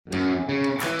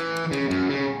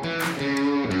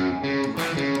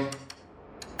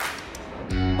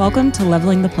Welcome to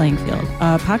Leveling the Playing Field,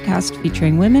 a podcast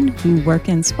featuring women who work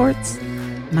in sports.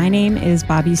 My name is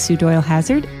Bobby Sue Doyle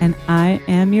Hazard, and I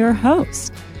am your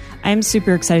host. I'm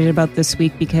super excited about this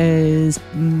week because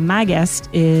my guest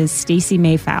is Stacey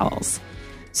May Fowles.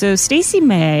 So Stacey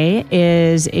May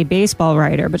is a baseball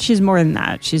writer, but she's more than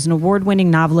that. She's an award-winning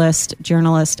novelist,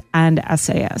 journalist, and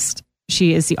essayist.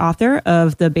 She is the author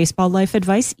of the Baseball Life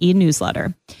Advice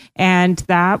e-newsletter, and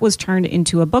that was turned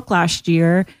into a book last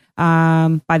year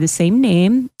by the same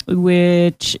name,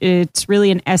 which it's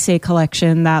really an essay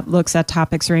collection that looks at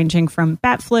topics ranging from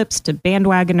bat flips to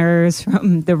bandwagoners,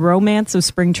 from the romance of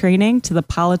spring training to the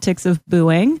politics of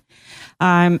booing.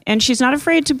 And she's not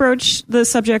afraid to broach the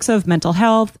subjects of mental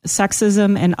health,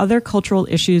 sexism, and other cultural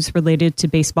issues related to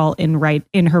baseball in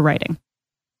her writing.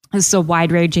 This is a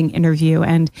wide-ranging interview,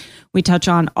 and we touch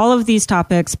on all of these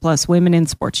topics, plus women in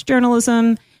sports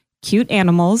journalism, cute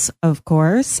animals, of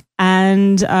course,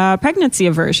 and pregnancy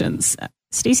aversions.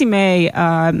 Stacey May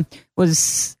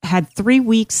had 3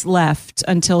 weeks left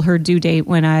until her due date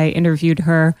when I interviewed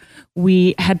her.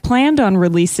 We had planned on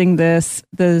releasing this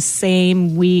the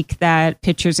same week that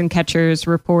Pitchers and Catchers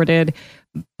reported,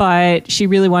 but she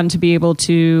really wanted to be able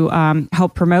to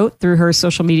help promote through her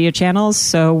social media channels,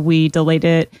 so we delayed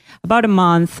it about a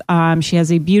month. She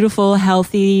has a beautiful,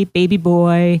 healthy baby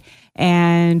boy,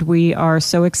 and we are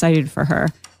so excited for her.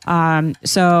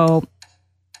 So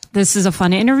this is a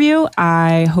fun interview.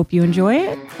 I hope you enjoy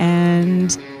it,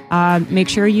 and make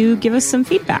sure you give us some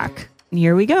feedback.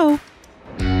 Here we go.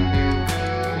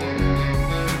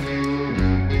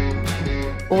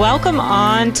 Welcome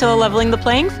on to Leveling the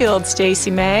Playing Field, Stacey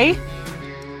May.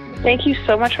 Thank you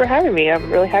so much for having me.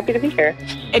 I'm really happy to be here.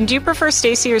 And do you prefer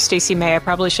Stacey or Stacey May? I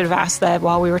probably should have asked that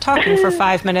while we were talking for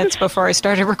 5 minutes before I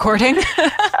started recording.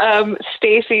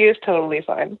 Stacey is totally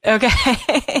fine.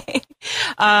 Okay.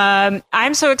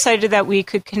 I'm so excited that we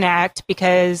could connect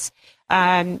because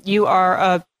you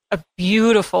are a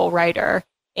beautiful writer,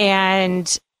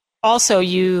 and also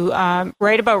you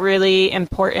write about really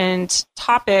important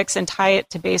topics and tie it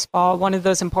to baseball. One of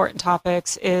those important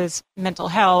topics is mental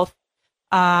health.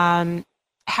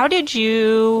 How did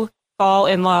you fall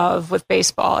in love with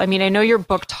baseball? I mean, I know your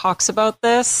book talks about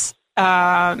this,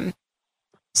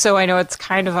 so I know it's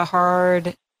kind of a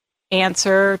hard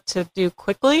answer to do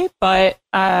quickly, but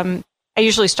I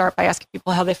usually start by asking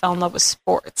people how they fell in love with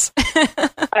sports.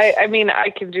 I mean, I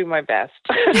can do my best.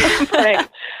 But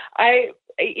I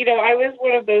was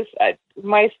one of those,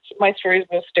 my story is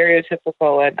most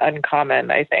stereotypical and uncommon,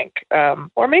 I think,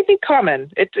 or maybe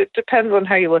common. It depends on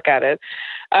how you look at it.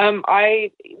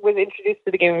 I was introduced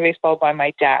to the game of baseball by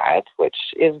my dad, which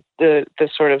is the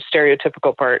sort of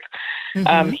stereotypical part.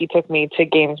 Mm-hmm. He took me to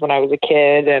games when I was a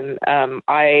kid, and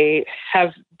I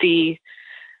have the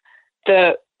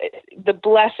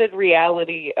blessed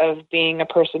reality of being a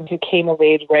person who came of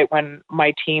age right when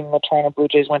my team, the Toronto Blue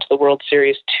Jays, went to the World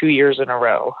Series 2 years in a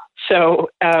row. So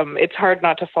it's hard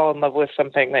not to fall in love with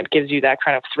something that gives you that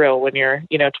kind of thrill when you're,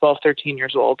 12, 13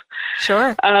 years old.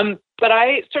 Sure. But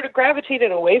I sort of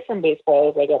gravitated away from baseball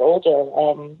as I got older.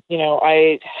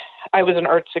 I was an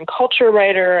arts and culture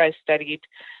writer. I studied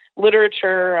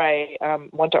literature. I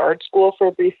went to art school for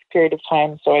a brief period of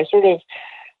time. So I sort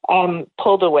of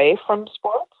pulled away from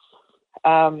sports.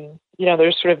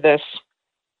 There's sort of this,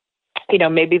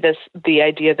 maybe the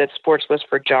idea that sports was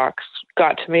for jocks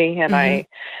got to me, and mm-hmm.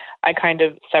 I kind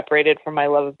of separated from my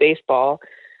love of baseball.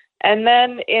 And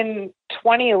then in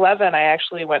 2011, I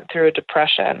actually went through a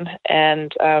depression,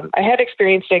 and I had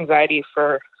experienced anxiety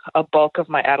for a bulk of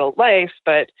my adult life,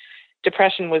 but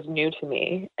depression was new to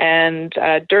me. And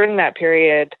during that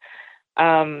period,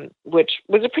 which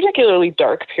was a particularly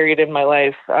dark period in my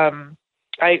life,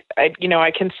 I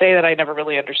can say that I never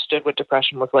really understood what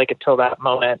depression was like until that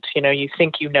moment. You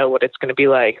think you know what it's going to be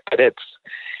like, but it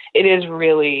is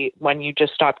really when you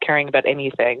just stop caring about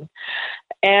anything.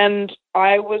 And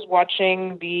I was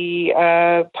watching the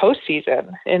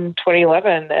postseason in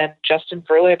 2011, and Justin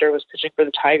Verlander was pitching for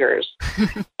the Tigers.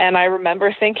 And I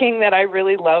remember thinking that I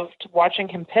really loved watching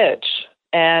him pitch.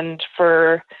 And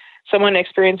for someone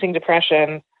experiencing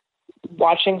depression,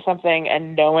 watching something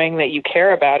and knowing that you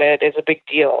care about it is a big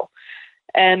deal.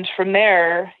 And from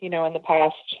there, in the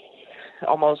past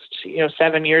almost,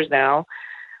 7 years now,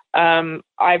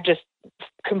 I've just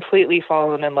completely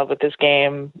fallen in love with this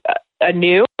game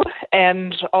anew,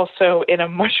 and also in a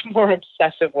much more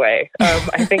obsessive way.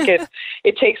 I think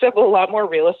it takes up a lot more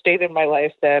real estate in my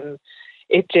life than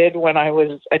it did when I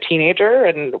was a teenager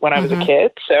and when I was mm-hmm. a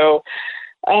kid. So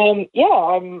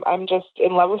I'm just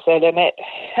in love with it,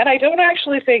 and I don't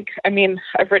actually think. I mean,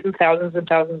 I've written thousands and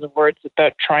thousands of words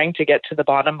about trying to get to the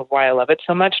bottom of why I love it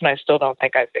so much, and I still don't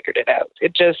think I figured it out.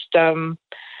 It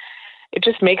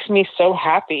just makes me so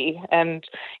happy. And,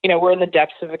 we're in the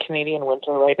depths of a Canadian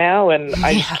winter right now. And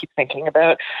I just keep thinking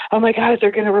about, oh my God,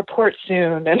 they're going to report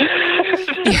soon. And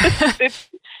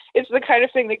it's the kind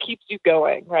of thing that keeps you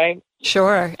going, right?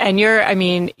 Sure. And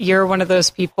you're one of those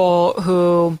people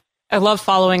who I love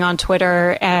following on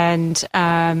Twitter. And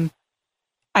I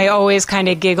always kind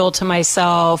of giggle to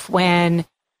myself when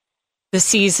the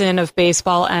season of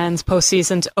baseball ends,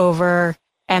 postseason's over.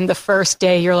 And the first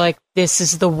day you're like, this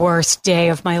is the worst day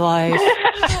of my life.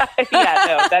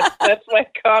 That's my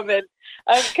comment.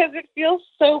 Because it feels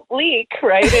so bleak,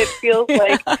 right? It feels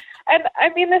like, and I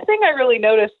mean, the thing I really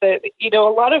noticed that, a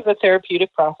lot of the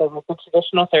therapeutic process, the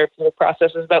traditional therapeutic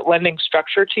process is about lending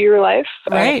structure to your life.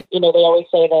 Right. They always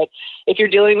say that if you're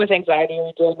dealing with anxiety or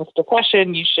you're dealing with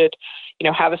depression, you should,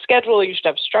 have a schedule, you should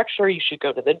have structure, you should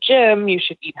go to the gym, you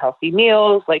should eat healthy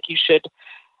meals, like you should,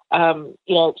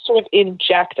 sort of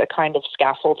inject a kind of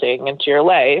scaffolding into your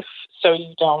life so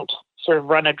you don't sort of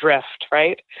run adrift,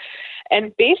 right?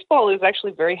 And baseball is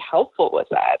actually very helpful with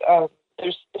that.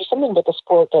 There's something about the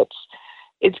sport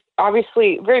it's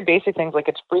obviously very basic things like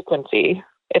its frequency.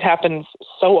 It happens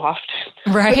so often,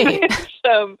 right?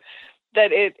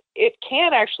 That it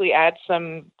can actually add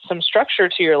some structure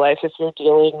to your life if you're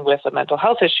dealing with a mental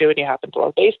health issue and you happen to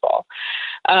love baseball.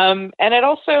 And it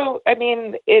also, I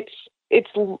mean, its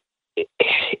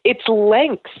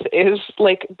length is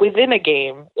like within a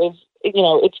game is,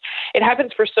 it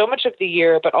happens for so much of the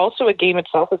year, but also a game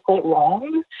itself is quite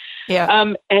long,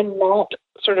 and not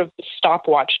sort of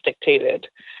stopwatch dictated.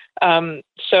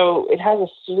 So it has a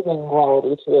soothing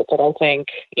quality to it that I think,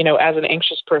 as an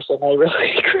anxious person, I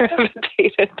really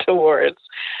gravitated towards.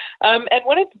 And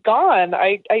when it's gone,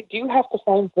 I do have to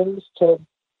find things to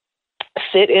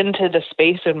fit into the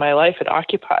space in my life it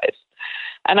occupies.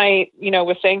 And I,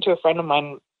 was saying to a friend of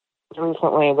mine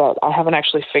recently that I haven't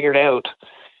actually figured out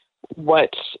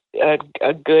what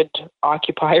a good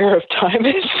occupier of time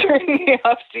is during the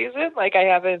off season. Like I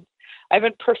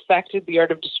haven't perfected the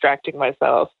art of distracting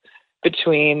myself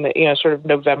between, sort of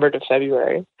November to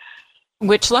February.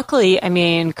 Which luckily, I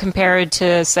mean, compared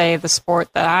to say the sport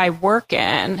that I work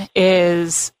in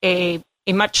is a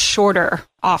much shorter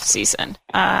off season.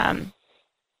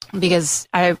 Because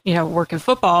I, work in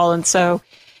football. And so,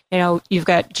 you've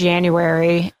got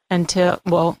January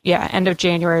until, end of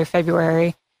January,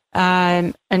 February,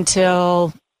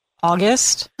 until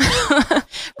August,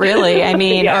 really. I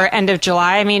mean, or end of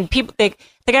July. I mean, the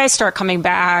guys start coming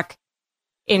back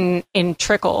in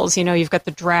trickles. You've got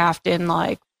the draft in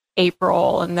like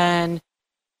April, and then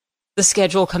the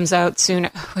schedule comes out soon,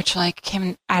 which I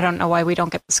don't know why we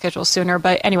don't get the schedule sooner,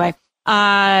 but anyway.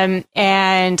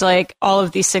 And like all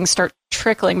of these things start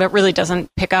trickling, but really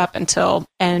doesn't pick up until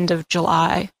end of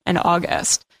July and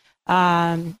August.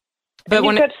 But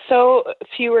you've got so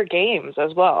fewer games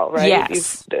as well, right?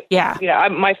 Yes.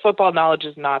 My football knowledge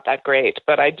is not that great,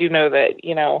 but I do know that,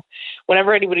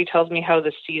 whenever anybody tells me how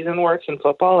the season works in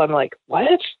football, I'm like,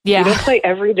 what? Yeah. You don't play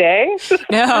every day?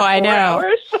 No, I know.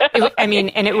 And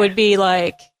it would be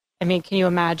like, can you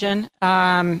imagine?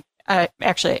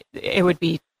 Actually, it would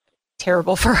be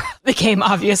terrible for the game,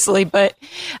 obviously, but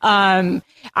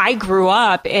I grew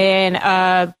up in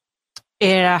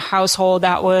a household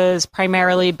that was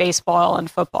primarily baseball and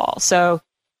football. So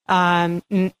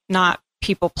not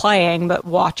people playing, but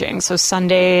watching. So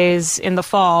Sundays in the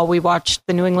fall, we watched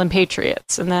the New England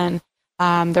Patriots. And then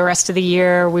the rest of the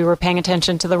year, we were paying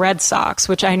attention to the Red Sox,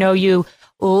 which I know you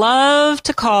love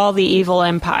to call the evil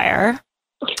empire.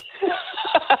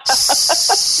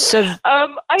 So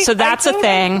that's a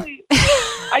thing.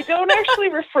 I don't actually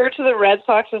refer to the Red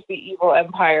Sox as the evil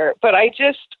empire, but I'm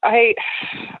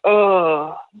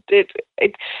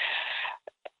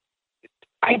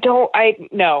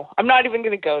not even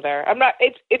going to go there. I'm not,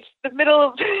 it's the middle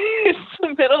of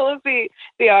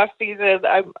the off season.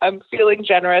 I'm feeling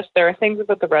generous. There are things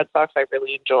about the Red Sox I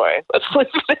really enjoy. Let's leave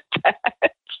it at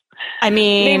that.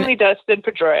 Namely Dustin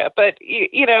Pedroia, but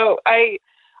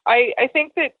I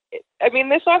think that,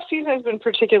 this off season has been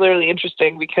particularly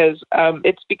interesting because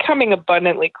it's becoming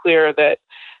abundantly clear that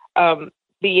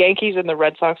the Yankees and the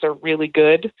Red Sox are really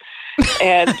good,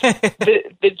 and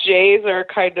the Jays are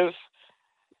kind of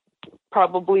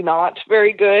probably not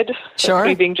very good. Sure,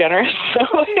 me being generous.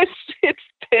 So it's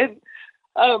been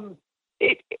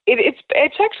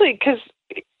it's actually because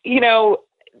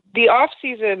the off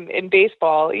season in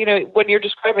baseball. When you're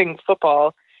describing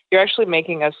football, you're actually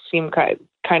making us seem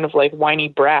kind of like whiny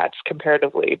brats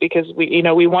comparatively, because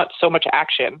we want so much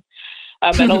action.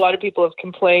 And a lot of people have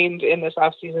complained in this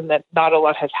off season that not a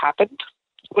lot has happened,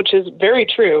 which is very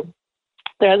true.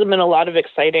 There hasn't been a lot of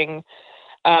exciting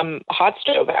hot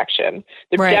stove action.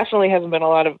 There definitely hasn't been a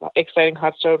lot of exciting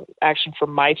hot stove action for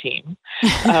my team.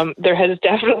 There has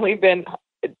definitely been,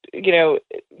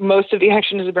 most of the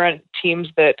action is around teams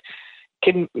that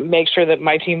can make sure that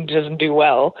my team doesn't do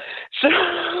well. So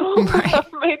it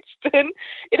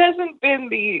hasn't been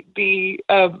the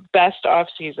best off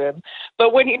season.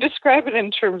 But when you describe it in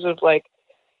terms of like,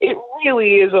 it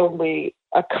really is only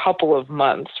a couple of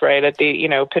months, right? At the,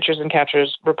 pitchers and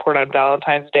catchers report on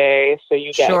Valentine's Day. So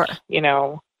you get,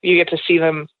 you get to see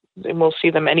them, and we'll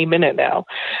see them any minute now.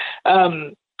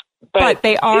 But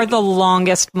they are the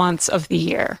longest months of the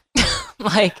year.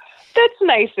 That's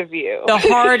nice of you. The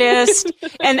hardest.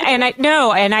 and I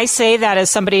know, and I say that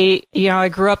as somebody, I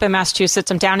grew up in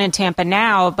Massachusetts. I'm down in Tampa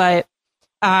now, but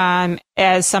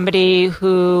as somebody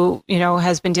who,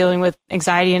 has been dealing with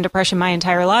anxiety and depression my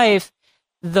entire life,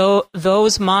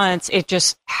 those months, it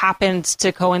just happens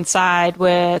to coincide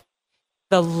with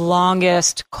the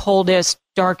longest, coldest,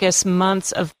 darkest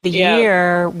months of the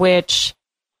year, which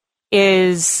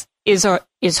is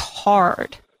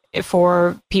hard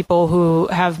for people who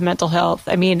have mental health.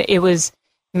 I mean, it was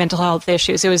mental health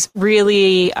issues. It was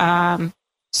really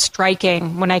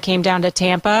striking when I came down to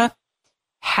Tampa,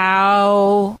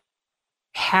 how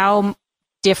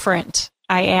different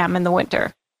I am in the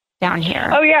winter down here.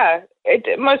 Oh yeah,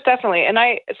 most definitely. And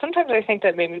sometimes I think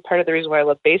that maybe part of the reason why I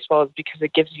love baseball is because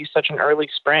it gives you such an early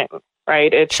spring,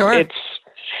 right? It's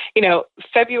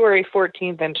February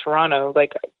 14th in Toronto,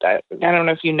 like, I don't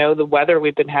know if you know the weather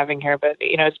we've been having here, but,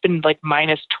 it's been like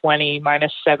 -20,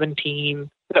 -17.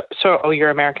 So, you're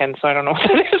American, so I don't know what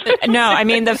that is. No, I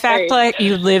mean, the fact that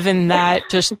you live in that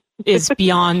just is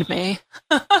beyond me.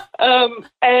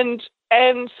 And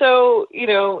so,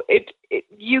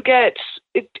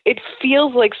 it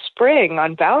feels like spring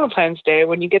on Valentine's Day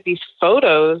when you get these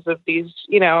photos of these,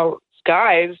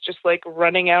 guys just like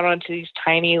running out onto these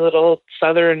tiny little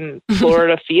southern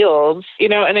Florida fields,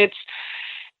 and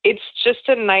it's just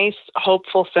a nice,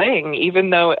 hopeful thing, even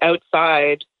though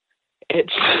outside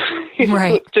it's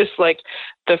just like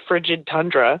the frigid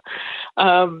tundra.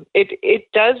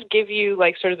 It does give you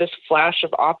like sort of this flash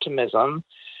of optimism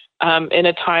in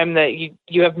a time that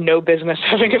you have no business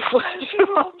having a flash of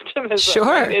optimism.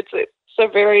 Sure. It's a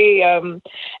very, and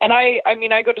I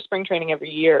go to spring training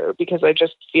every year because I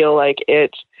just feel like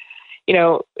it,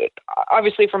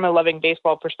 obviously from a loving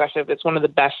baseball perspective, it's one of the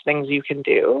best things you can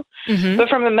do. Mm-hmm. But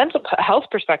from a mental health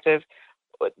perspective,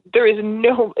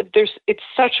 it's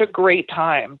such a great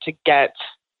time to get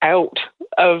out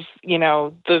of,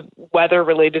 the weather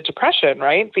related depression,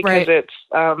 right? Because it's,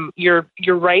 you're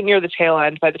right near the tail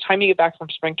end. By the time you get back from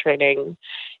spring training,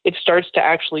 it starts to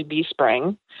actually be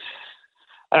spring.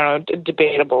 I don't know,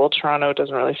 debatable. Toronto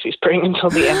doesn't really see spring until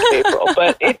the end of April,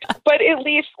 but at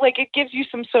least like it gives you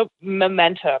some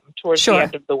momentum towards the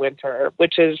end of the winter,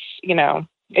 which is,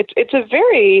 it's a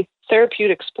very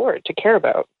therapeutic sport to care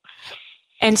about.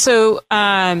 And so,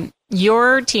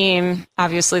 your team,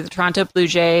 obviously the Toronto Blue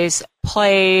Jays,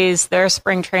 plays their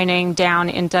spring training down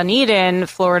in Dunedin,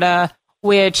 Florida,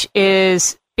 which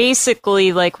is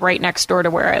basically like right next door to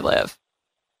where I live.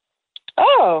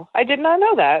 Oh, I did not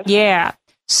know that. Yeah.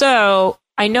 So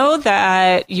I know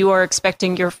that you are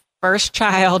expecting your first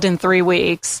child in 3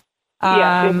 weeks.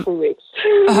 In 3 weeks.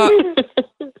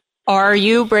 Are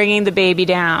you bringing the baby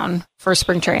down for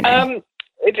spring training?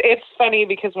 It's funny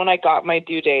because when I got my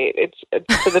due date,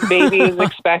 so the baby is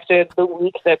expected the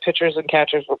week that pitchers and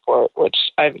catchers report, which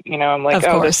I'm like,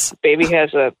 this baby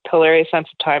has a hilarious sense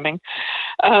of timing.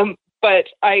 But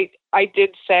I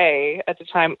did say at the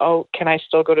time, can I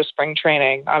still go to spring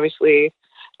training? Obviously,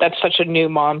 that's such a new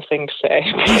mom thing to say.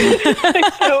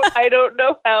 I don't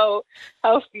know how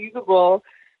feasible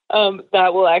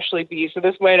that will actually be. So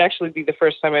this might actually be the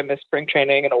first time I miss spring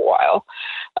training in a while.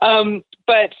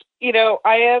 But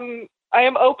I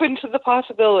am open to the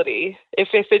possibility if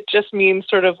it just means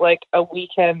sort of like a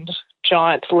weekend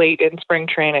jaunt late in spring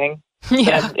training.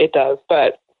 Yeah, then it does.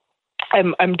 But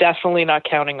I'm definitely not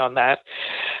counting on that.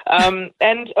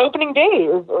 And opening day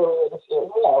is early this year.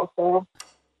 So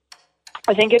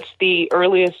I think it's the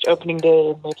earliest opening day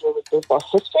in Major League Baseball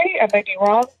history. I might be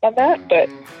wrong on that, but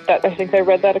I think I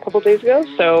read that a couple days ago.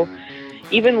 So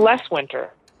even less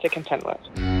winter to contend with.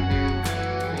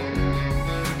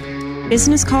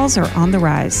 Business calls are on the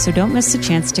rise, so don't miss the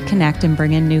chance to connect and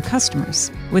bring in new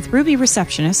customers. With Ruby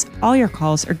Receptionist, all your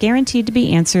calls are guaranteed to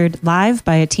be answered live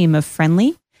by a team of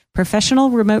friendly,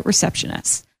 professional remote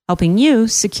receptionists, helping you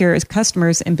secure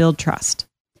customers and build trust.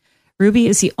 Ruby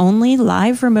is the only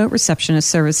live remote receptionist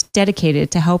service dedicated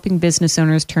to helping business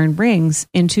owners turn rings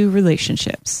into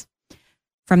relationships.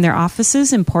 From their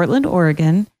offices in Portland,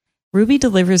 Oregon, Ruby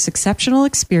delivers exceptional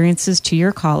experiences to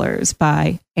your callers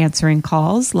by answering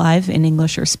calls live in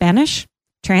English or Spanish,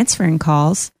 transferring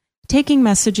calls, taking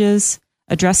messages,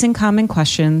 addressing common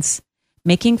questions,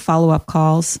 making follow-up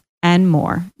calls, and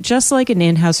more, just like an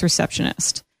in-house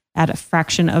receptionist at a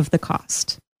fraction of the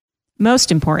cost. Most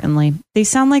importantly, they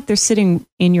sound like they're sitting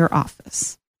in your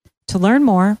office. To learn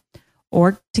more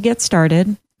or to get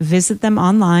started, visit them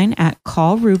online at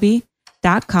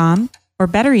callruby.com, or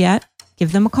better yet,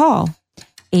 give them a call.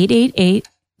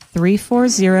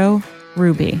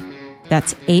 888-340-RUBY.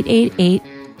 That's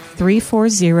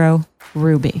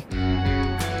 888-340-RUBY.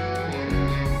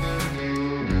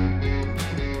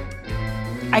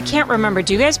 I can't remember.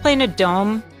 Do you guys play in a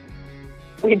dome?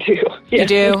 We do. You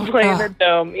do? We play in the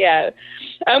dome, yeah.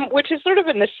 Which is sort of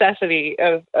a necessity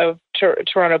of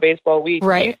Toronto baseball. We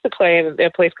used to play in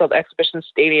a place called Exhibition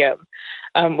Stadium,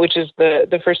 which is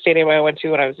the first stadium I went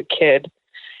to when I was a kid.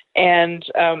 And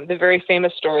the very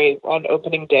famous story on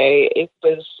opening day, it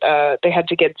was they had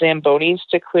to get Zambonis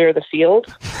to clear the field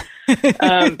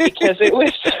because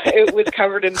it was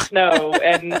covered in snow,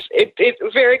 and it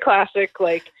very classic,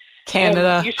 like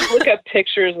Canada. You should look up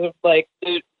pictures of like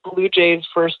the Blue Jays'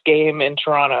 first game in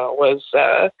Toronto was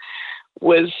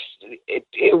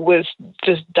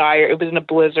just dire. It was in a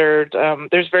blizzard.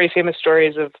 There's very famous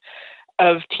stories of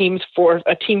a team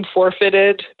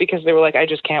forfeited because they were like, I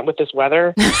just can't with this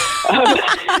weather. And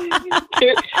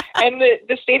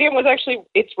the stadium was actually,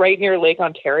 it's right near Lake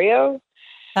Ontario.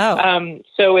 Oh.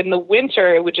 So in the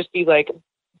winter, it would just be like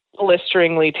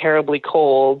blisteringly terribly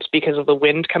cold because of the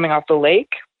wind coming off the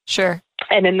lake. Sure.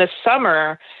 And in the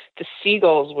summer, the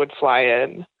seagulls would fly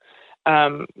in,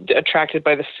 attracted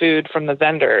by the food from the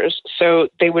vendors. So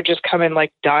they would just come and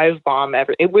like dive bomb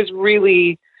It was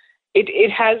really,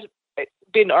 it has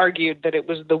been argued that it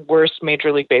was the worst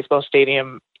Major League Baseball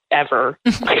stadium ever.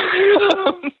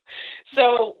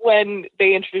 So when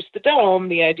they introduced the dome,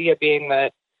 the idea being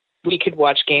that we could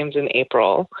watch games in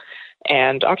April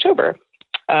and October.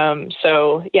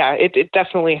 So yeah, it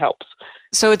definitely helps.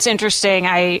 So it's interesting.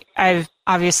 I've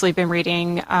obviously been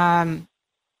reading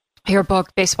your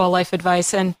book, Baseball Life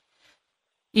Advice, and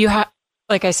you have,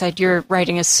 like I said, your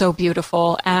writing is so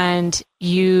beautiful, and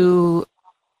you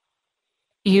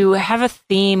have a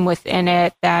theme within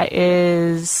it that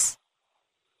is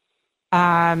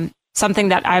something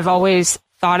that I've always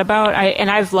thought about.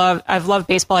 I've loved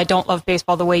baseball. I don't love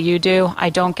baseball the way you do. I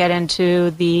don't get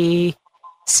into the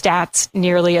stats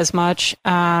nearly as much,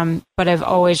 but I've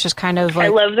always just kind of like, I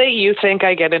love that you think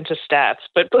I get into stats,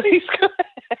 but please go ahead.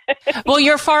 Well,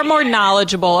 you're far more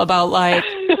knowledgeable about like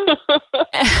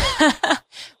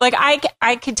like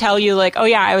I could tell you like, oh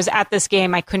yeah, I was at this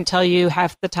game. I couldn't tell you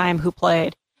half the time who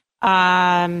played,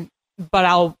 but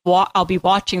I'll be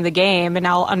watching the game and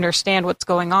I'll understand what's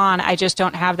going on. I just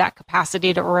don't have that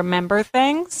capacity to remember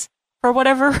things for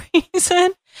whatever reason,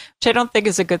 which I don't think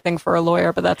is a good thing for a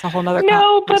lawyer, but that's a whole nother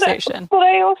conversation. But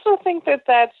I also think that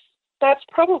that's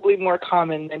probably more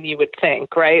common than you would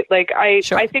think, right? Like I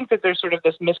think that there's sort of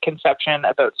this misconception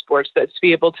about sports that to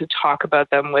be able to talk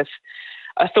about them with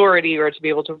authority or to be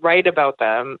able to write about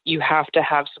them, you have to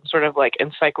have some sort of like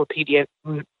encyclopedia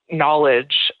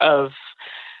knowledge of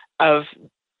the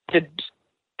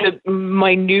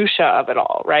minutia of it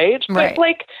all, right? Right. But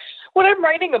like when I'm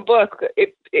writing a book,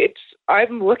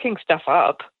 I'm looking stuff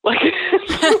up. Like,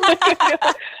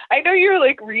 I know you're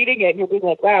like reading it and you'll be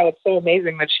like, wow, it's so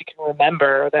amazing that she can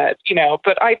remember that,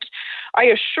 but I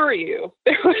assure you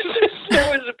there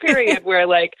was a period where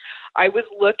like I was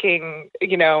looking,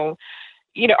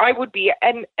 I would be,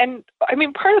 and I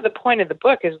mean, part of the point of the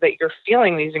book is that you're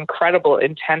feeling these incredible,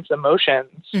 intense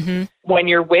emotions when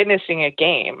you're witnessing a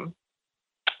game.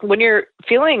 When you're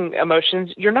feeling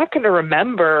emotions, you're not going to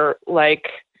remember like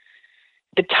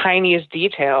the tiniest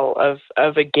detail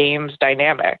of a game's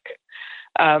dynamic.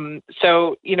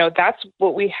 So, that's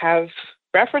what we have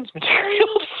reference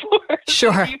materials for.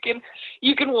 Sure.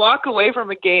 You can walk away from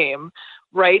a game,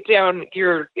 write down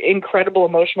your incredible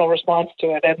emotional response to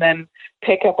it, and then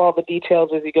pick up all the details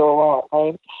as you go along,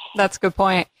 right? That's a good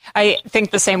point. I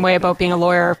think the same way about being a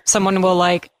lawyer. Someone will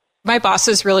like, my boss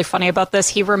is really funny about this.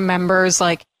 He remembers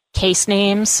like case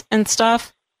names and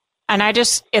stuff. And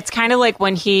it's kind of like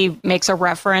when he makes a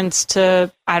reference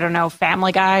to, I don't know,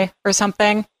 Family Guy or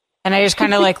something. And I just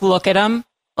kind of like look at him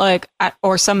like,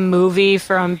 or some movie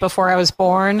from before I was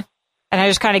born. And I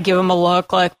just kind of give him a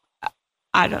look like,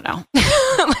 I don't know.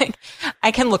 Like,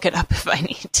 I can look it up if I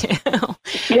need to.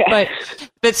 Yeah.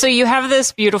 But so you have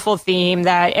this beautiful theme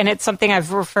and it's something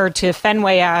I've referred to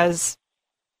Fenway as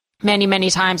many, many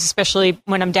times, especially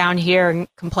when I'm down here and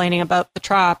complaining about the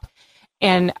Trop.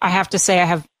 And I have to say, I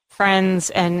have friends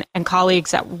and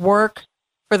colleagues that work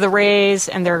for the Rays,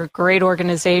 and they're a great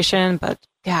organization, but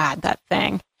God, that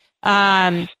thing.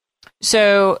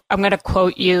 So I'm going to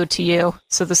quote you.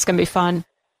 So this is going to be fun.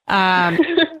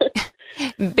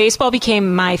 Baseball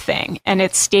became my thing, and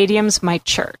its stadium's my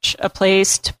church, a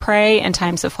place to pray in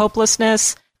times of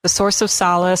hopelessness, the source of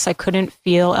solace I couldn't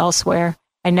feel elsewhere.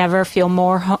 I never feel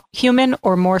more human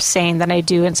or more sane than I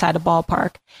do inside a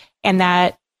ballpark. And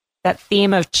that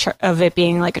theme of it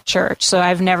being like a church. So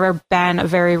I've never been a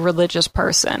very religious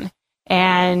person.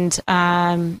 And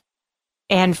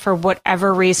for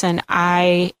whatever reason,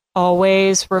 I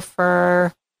always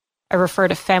refer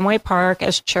to Fenway Park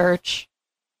as church,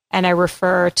 and I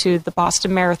refer to the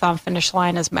Boston Marathon finish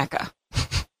line as Mecca.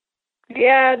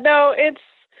 Yeah, no,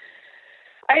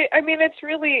 I mean, it's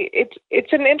really,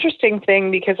 it's an interesting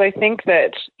thing, because I think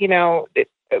that,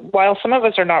 while some of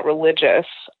us are not religious,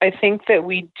 I think that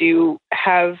we do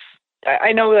have,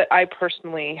 I know that I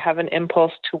personally have an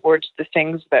impulse towards the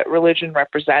things that religion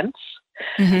represents,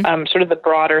 sort of the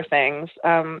broader things,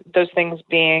 those things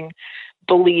being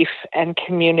belief and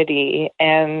community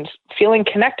and feeling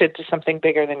connected to something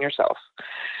bigger than yourself.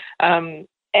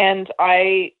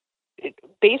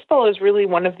 Baseball is really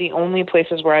one of the only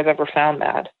places where I've ever found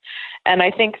that. And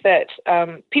I think that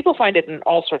people find it in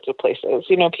all sorts of places.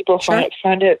 People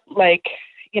find it like,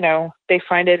 they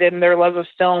find it in their love of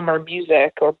film or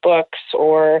music or books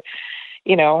or,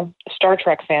 Star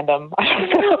Trek fandom. I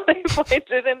don't know. They find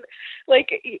it in,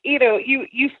 like,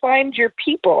 you find your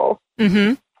people.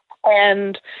 Mm-hmm.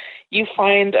 And you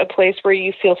find a place where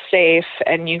you feel safe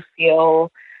and you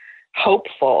feel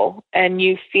hopeful and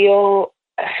you feel,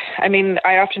 I mean,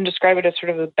 I often describe it as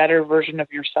sort of a better version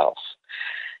of yourself.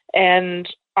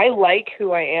 And I like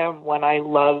who I am when I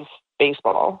love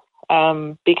baseball,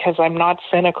 because I'm not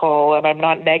cynical and I'm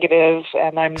not negative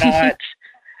and I'm not,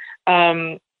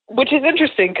 which is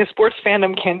interesting because sports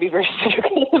fandom can be very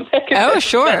cynical and negative. Oh,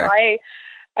 sure.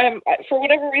 For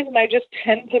whatever reason, I just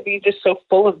tend to be just so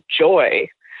full of joy,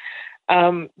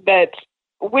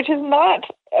 which is not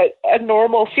a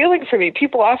normal feeling for me.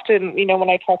 People often, when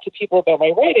I talk to people about my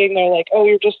writing, they're like, "Oh,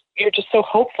 you're just so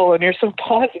hopeful and you're so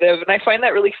positive," and I find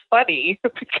that really funny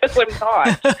because I'm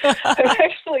not. I'm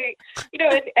actually,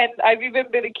 and I've even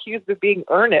been accused of being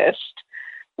earnest,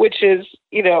 which is,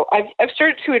 I've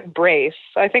started to embrace.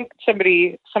 I think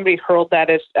somebody hurled that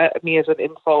at me as an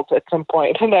insult at some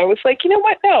point, and I was like, you know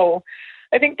what? No,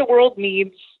 I think the world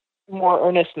needs more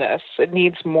earnestness. It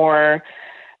needs more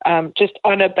just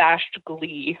unabashed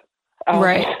glee,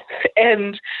 right?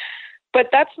 But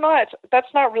that's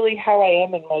not really how I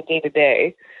am in my day to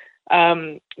day.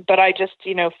 But I just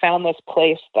found this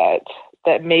place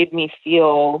that made me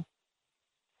feel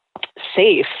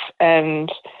safe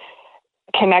and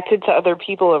connected to other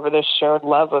people over this shared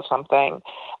love of something.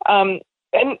 And,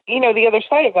 the other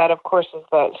side of that, of course, is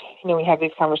that, we have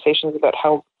these conversations about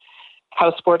how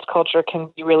sports culture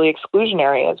can be really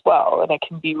exclusionary as well. And it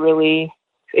can be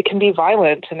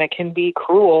violent and it can be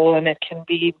cruel and it can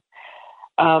be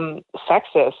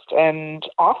sexist and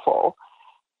awful.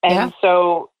 And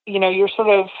so, you're sort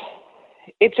of,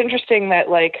 it's interesting that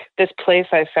like this place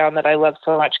I found that I love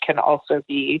so much can also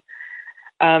be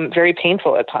very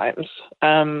painful at times.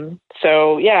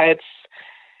 So yeah,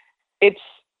 it's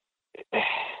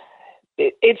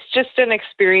just an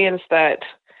experience that,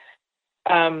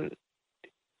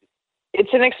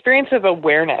 it's an experience of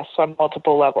awareness on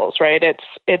multiple levels, right?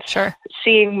 It's sure.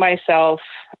 Seeing myself,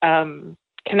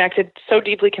 so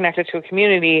deeply connected to a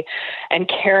community and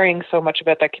caring so much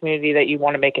about that community that you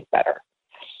want to make it better.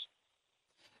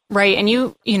 Right. And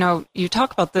you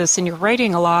talk about this in your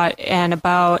writing a lot and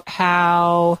about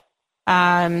how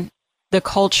the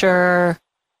culture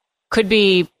could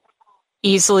be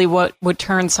easily what would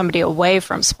turn somebody away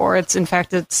from sports. In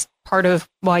fact, it's part of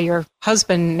why your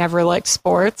husband never liked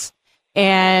sports,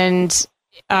 and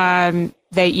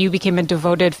that you became a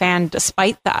devoted fan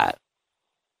despite that.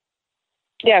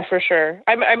 Yeah, for sure.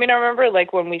 I remember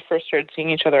like when we first started seeing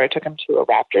each other, I took him to a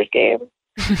Raptors game.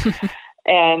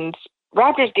 And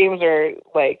Raptors games are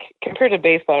like, compared to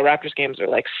baseball, Raptors games are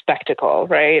like spectacle,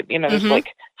 right? There's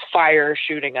like fire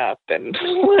shooting up and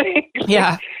like,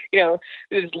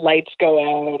 there's lights go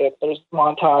out and there's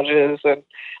montages, and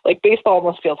like baseball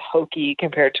almost feels hokey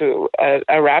compared to a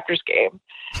Raptors game.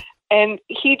 And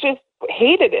he just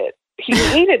hated it. He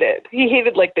hated it. He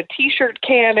hated like the t-shirt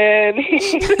cannon.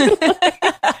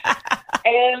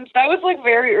 And that was like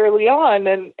very early on.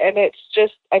 And it's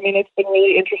just, I mean, it's been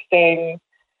really interesting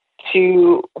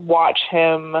to watch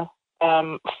him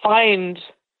find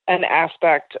an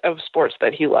aspect of sports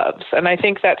that he loves. And I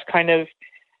think that's kind of,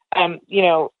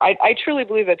 I truly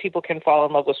believe that people can fall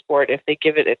in love with sport if they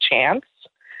give it a chance.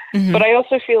 Mm-hmm. But I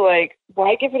also feel like,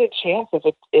 why give it a chance if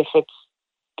it's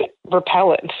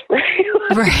repellent, right?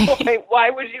 Right. Why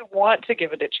would you want to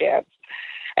give it a chance?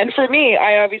 And for me,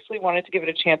 I obviously wanted to give it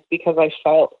a chance because I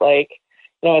felt like,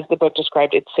 as the book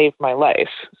described, it saved my life.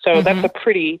 So mm-hmm. that's a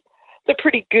pretty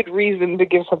good reason to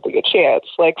give something a chance.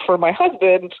 Like for my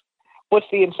husband, what's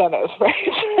the incentive,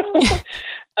 right?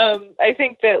 I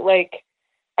think that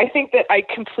I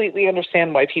completely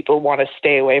understand why people want to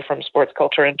stay away from sports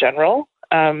culture in general.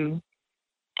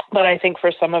 But I think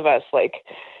for some of us,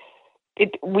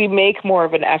 we make more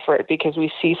of an effort because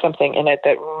we see something in it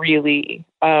that really,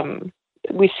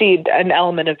 we see an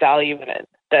element of value in it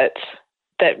that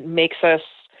makes us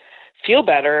feel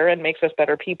better and makes us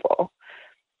better people.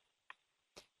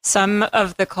 Some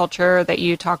of the culture that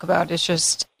you talk about is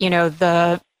just,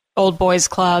 the old boys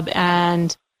club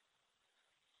and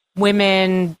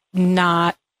women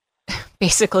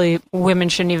basically women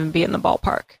shouldn't even be in the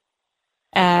ballpark.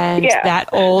 And that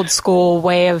old school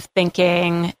way of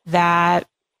thinking that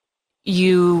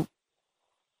I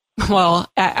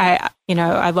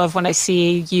love when I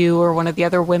see you or one of the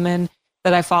other women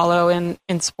that I follow in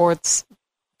sports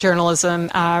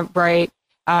journalism, write,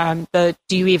 do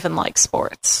you even like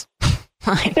sports?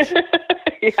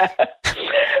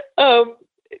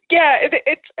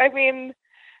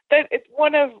 It's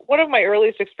one of my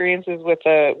earliest experiences with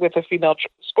a female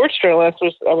sports journalist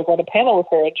was I was on a panel with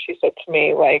her, and she said to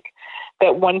me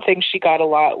that one thing she got a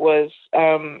lot was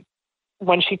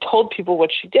when she told people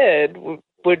what she did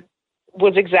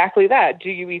was exactly that. Do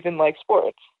you even like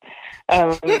sports?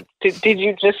 Did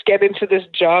you just get into this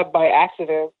job by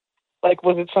accident?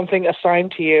 Was it something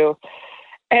assigned to you?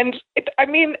 And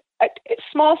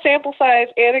small sample size,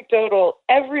 anecdotal.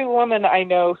 Every woman I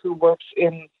know who works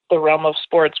in the realm of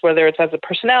sports, whether it's as a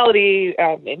personality,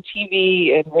 in TV,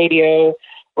 in radio,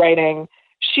 writing,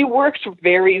 she worked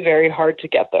very, very hard to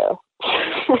get there.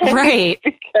 Right.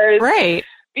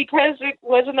 Because it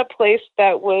wasn't a place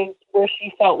that was where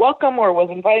she felt welcome or was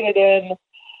invited in.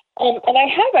 And I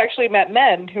have actually met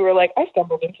men who were like, I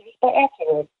stumbled into this by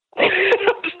accident.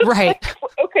 Right.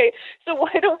 Okay, so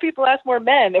why don't people ask more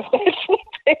men if that's what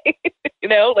they,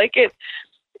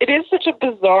 it is such a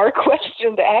bizarre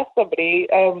question to ask somebody.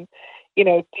 Do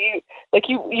you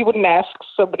you wouldn't ask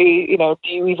somebody, do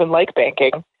you even like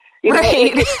banking?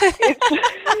 Right.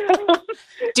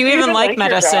 Do you even like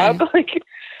medicine?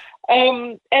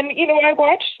 I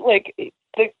watched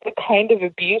the kind of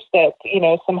abuse that,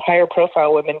 some higher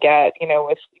profile women get,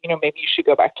 with, maybe you should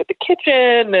go back to the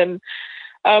kitchen. And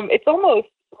it's almost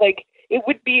like it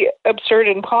would be absurd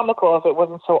and comical if it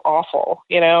wasn't so awful,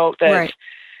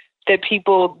 that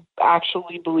people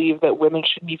actually believe that women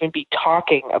shouldn't even be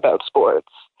talking about sports.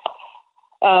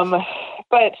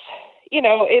 But,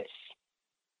 it's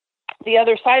the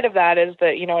other side of that is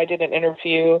that, I did an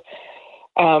interview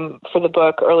for the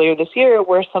book earlier this year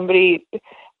where somebody,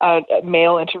 a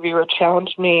male interviewer,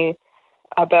 challenged me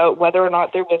about whether or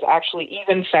not there was actually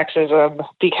even sexism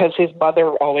because his mother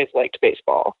always liked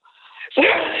baseball.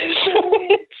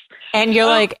 And you're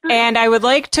like, and I would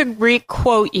like to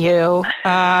re-quote you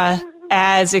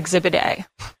as Exhibit A.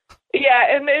 Yeah,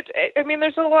 and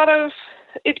there's a lot of,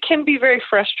 it can be very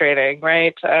frustrating,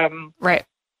 right? Right.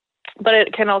 But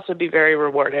it can also be very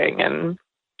rewarding and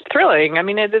thrilling.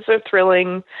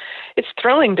 It's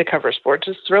thrilling to cover sports.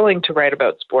 It's thrilling to write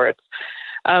about sports.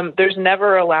 There's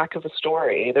never a lack of a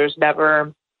story. There's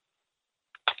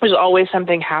always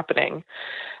something happening,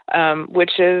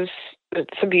 which is,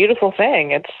 it's a beautiful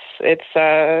thing. It's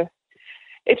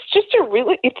just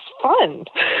it's fun.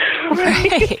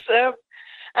 Right?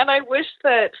 And I wish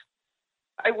that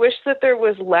there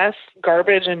was less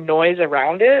garbage and noise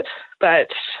around it, but,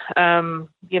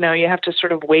 you have to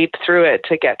sort of wade through it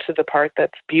to get to the part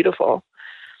that's beautiful.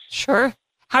 Sure.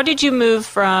 How did you move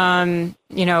from,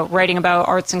 writing about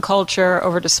arts and culture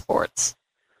over to sports?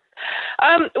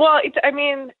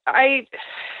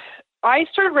 I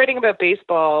started writing about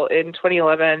baseball in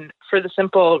 2011 for the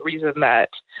simple reason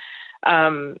that,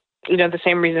 the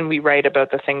same reason we write about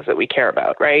the things that we care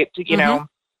about, right?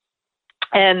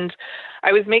 And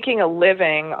I was making a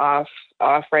living off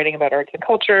writing about arts and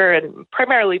culture and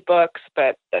primarily books,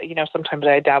 but, sometimes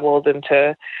I dabbled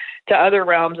into other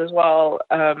realms as well.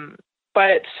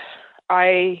 But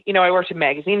I worked in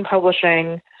magazine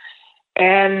publishing,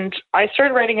 and I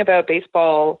started writing about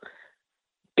baseball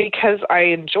because I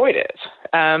enjoyed it.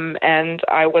 And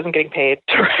I wasn't getting paid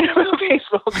to write about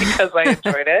baseball because I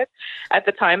enjoyed it at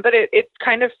the time, but it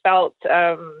kind of felt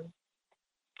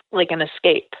like an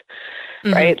escape,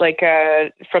 right? Like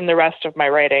from the rest of my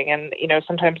writing. And,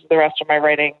 sometimes the rest of my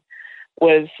writing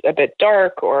was a bit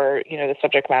dark, or, the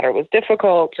subject matter was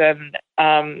difficult. And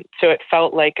so it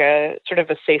felt like a sort of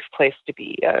a safe place to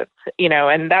be,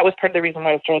 and that was part of the reason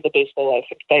why I started the Baseball Life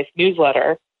Advice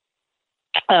newsletter.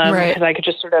 Because I could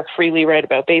just sort of freely write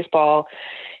about baseball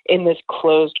in this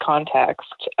closed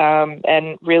context,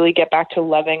 and really get back to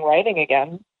loving writing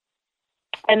again.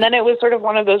 And then it was sort of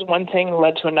one of those, one thing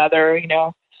led to another.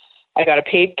 I got a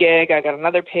paid gig, I got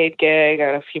another paid gig,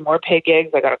 I got a few more paid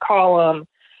gigs, I got a column,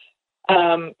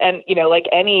 and like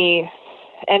any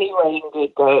writing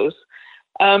gig goes.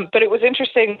 But it was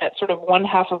interesting that sort of one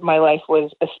half of my life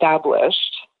was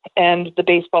established, and the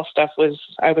baseball stuff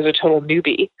I was a total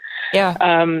newbie. Yeah.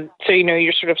 So,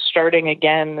 you're sort of starting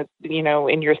again,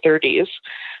 in your 30s.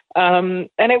 And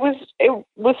it was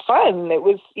fun. It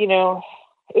was, it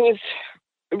was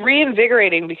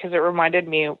reinvigorating because it reminded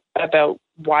me about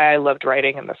why I loved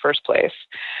writing in the first place.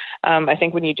 I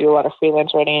think when you do a lot of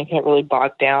freelance writing, you get really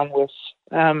bogged down with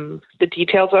the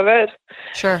details of it.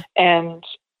 Sure. And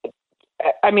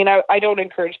I mean, I don't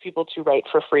encourage people to write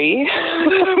for free.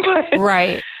 But,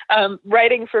 right.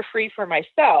 Writing for free for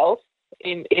myself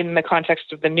in the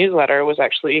context of the newsletter was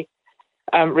actually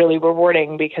really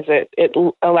rewarding, because it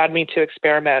allowed me to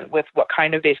experiment with what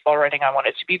kind of baseball writing I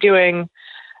wanted to be doing,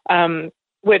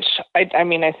 which I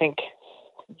mean, I think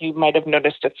you might have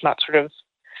noticed it's not sort of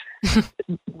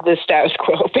the status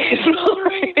quo baseball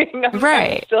writing.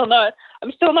 Right.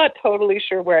 I'm still not totally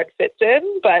sure where it fits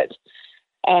in, but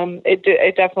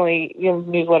it definitely,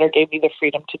 newsletter gave me the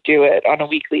freedom to do it on a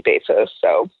weekly basis.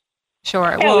 So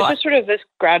sure. Yeah, it was just sort of this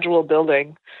gradual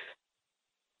building.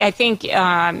 I think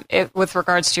with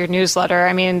regards to your newsletter,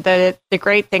 I mean, the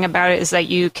great thing about it is that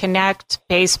you connect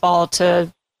baseball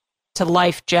to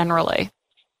life generally,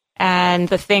 and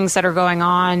the things that are going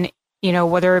on,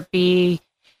 whether it be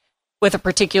with a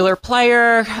particular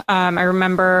player. I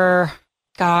remember,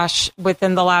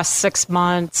 within the last 6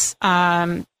 months,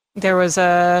 there was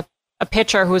a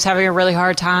pitcher who was having a really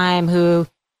hard time, who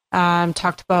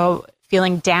talked about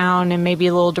feeling down and maybe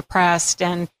a little depressed,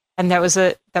 and that was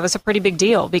a pretty big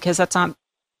deal, because that's not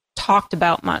talked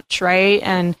about much, right?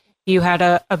 And you had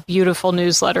a beautiful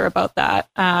newsletter about that.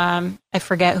 I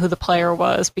forget who the player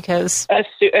was, because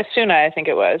Asuna, I think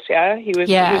it was. Yeah, he was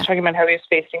talking about how he was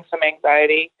facing some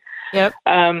anxiety. Yep.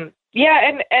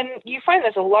 Yeah, and you find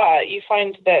this a lot. You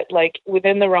find that, like,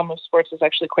 within the realm of sports, it's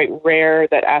actually quite rare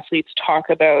that athletes talk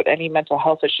about any mental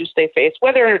health issues they face,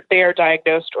 whether they are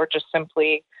diagnosed or just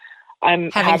simply I'm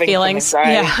having feelings. Some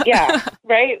anxiety. Yeah,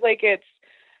 right. Like, it's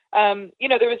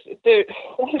there was the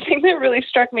one thing that really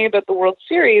struck me about the World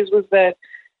Series was that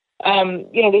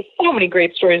there's so many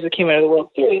great stories that came out of the World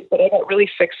Series, but I got really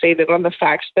fixated on the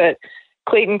fact that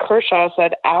Clayton Kershaw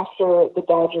said after the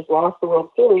Dodgers lost the World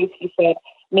Series, he said,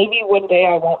 maybe one day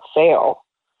I won't sail.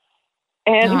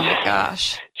 And oh my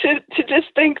gosh, to just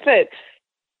think that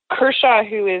Kershaw,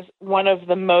 who is one of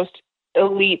the most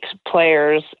elite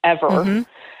players ever,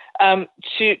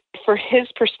 for his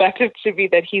perspective to be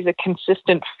that he's a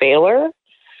consistent failure,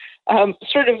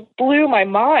 sort of blew my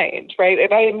mind, right?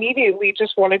 And I immediately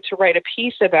just wanted to write a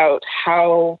piece about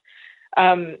how,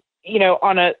 on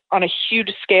a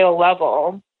huge scale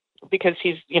level, because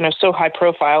he's, so high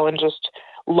profile and just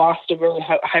lost a really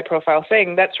high profile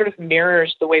thing, that sort of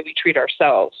mirrors the way we treat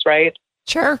ourselves, right?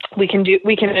 Sure. We can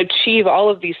achieve all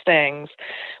of these things.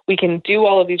 We can do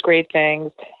all of these great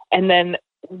things. And then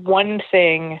one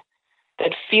thing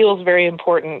that feels very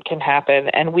important can happen,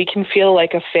 and we can feel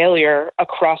like a failure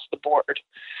across the board.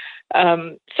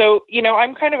 So,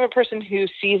 I'm kind of a person who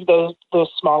sees those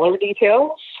smaller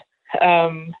details.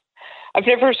 I've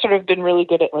never sort of been really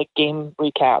good at, like, game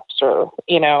recaps or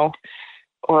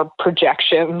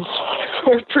projections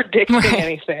or predicting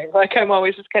anything. Like, I'm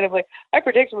always just kind of like, I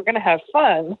predict we're going to have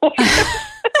fun.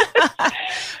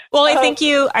 Well, I think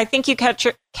you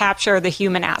capture the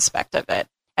human aspect of it,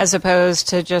 as opposed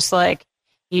to just like,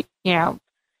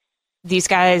 these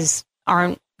guys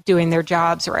aren't doing their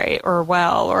jobs right or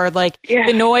well, or like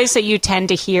the noise that you tend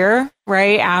to hear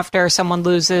right after someone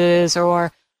loses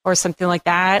or something like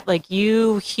that. Like,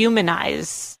 you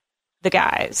humanize the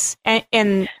guys and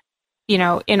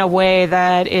in a way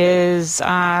that is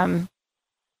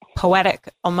poetic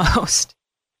almost.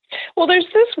 Well, there's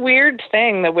this weird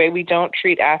thing, the way we don't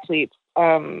treat athletes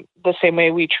the same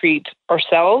way we treat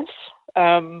ourselves.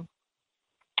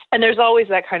 And there's always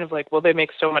that kind of like, well, they make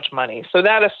so much money. So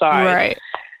that aside,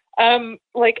 right.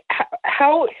 Like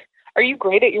how are you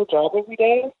great at your job every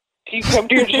day? Do you come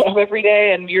to your job every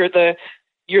day and you're the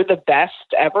best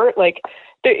ever? Like,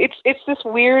 it's this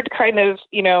weird kind of,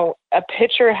 a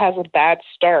pitcher has a bad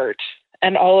start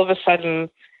and all of a sudden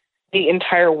the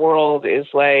entire world is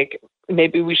like,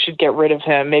 maybe we should get rid of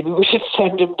him. Maybe we should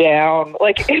send him down.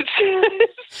 Like,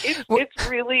 it's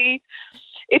really,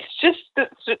 it's just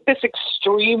this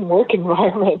extreme work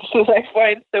environment that I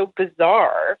find so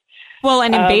bizarre. Well,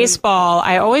 and in baseball,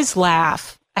 I always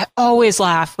laugh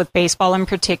with baseball in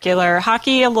particular,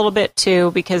 hockey a little bit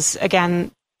too, because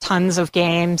again, tons of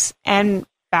games, and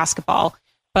basketball,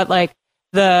 but like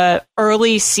the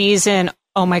early season,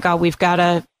 oh my God, we've got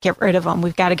to get rid of them.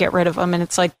 We've got to get rid of them. And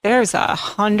it's like, there's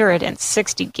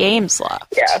 160 games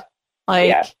left. Yeah.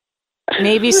 Like,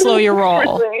 maybe slow your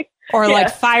roll. Or like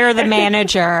fire the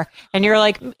manager. And you're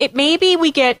like, maybe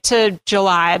we get to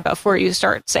July before you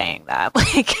start saying that.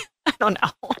 Like, I don't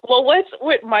know. Well, what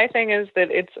my thing is that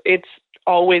it's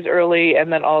always early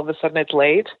and then all of a sudden it's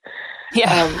late.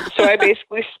 Yeah. So I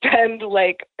basically spend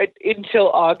like until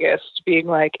August being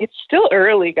like, it's still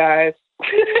early, guys.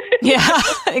 Yeah,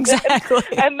 exactly.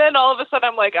 And then all of a sudden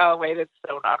I'm like, oh wait, it's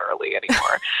so not early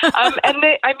anymore.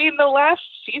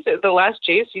 The last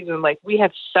Jays season, like we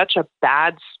had such a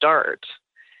bad start.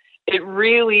 It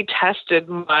really tested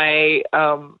my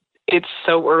it's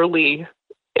so early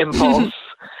impulse.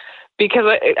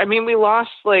 Because we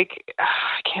lost like,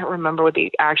 I can't remember what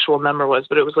the actual number was,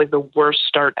 but it was like the worst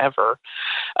start ever.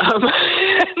 And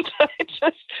I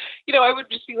just, I would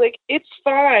just be like, it's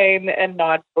fine, and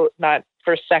not for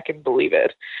a second believe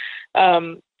it.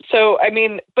 But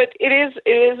it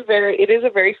is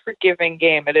a very forgiving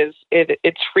game.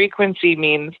 Its frequency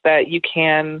means that you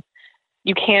can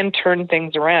turn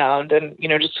things around. And,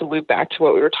 just to loop back to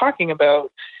what we were talking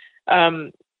about,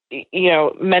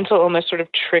 mental illness sort of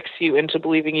tricks you into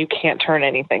believing you can't turn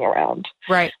anything around.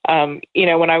 Right.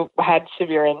 When I had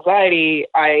severe anxiety,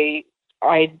 I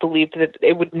believed that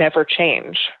it would never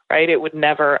change, right? It would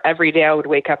never, every day I would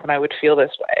wake up and I would feel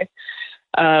this way.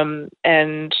 And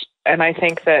I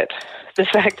think that the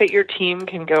fact that your team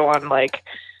can go on like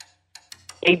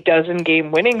a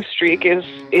 12-game winning streak is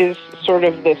sort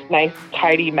of this nice,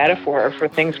 tidy metaphor for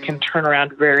things can turn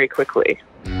around very quickly.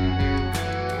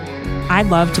 I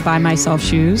love to buy myself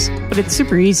shoes, but it's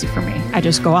super easy for me. I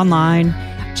just go online,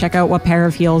 check out what pair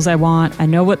of heels I want. I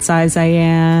know what size I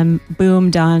am. Boom,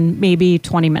 done. Maybe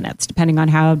 20 minutes, depending on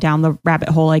how down the rabbit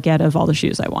hole I get of all the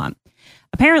shoes I want.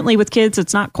 Apparently, with kids,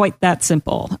 it's not quite that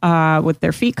simple. With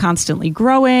their feet constantly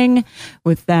growing,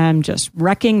 with them just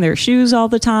wrecking their shoes all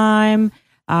the time,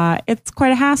 it's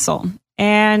quite a hassle.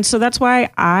 And so that's why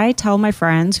I tell my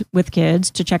friends with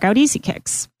kids to check out Easy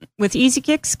Kicks. With Easy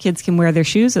Kicks, kids can wear their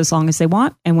shoes as long as they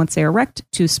want. And once they are wrecked,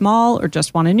 too small, or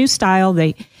just want a new style,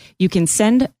 you can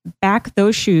send back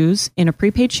those shoes in a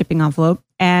prepaid shipping envelope.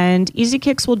 And Easy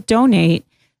Kicks will donate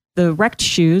the wrecked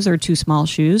shoes or too small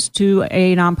shoes to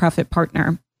a nonprofit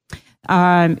partner.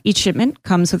 Each shipment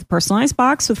comes with a personalized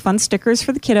box with fun stickers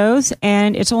for the kiddos,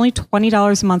 and it's only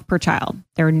 $20 a month per child.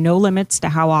 There are no limits to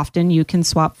how often you can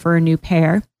swap for a new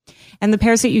pair. And the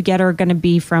pairs that you get are going to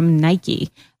be from Nike.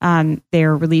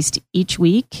 They're released each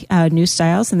week, new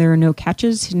styles, and there are no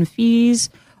catches, hidden fees,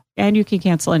 and you can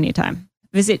cancel anytime.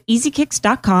 Visit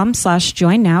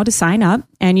easykicks.com/join now to sign up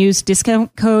and use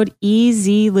discount code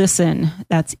EZListen.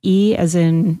 That's E as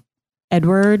in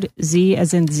Edward, Z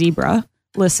as in zebra.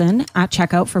 Listen at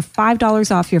checkout for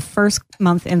 $5 off your first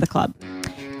month in the club.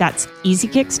 That's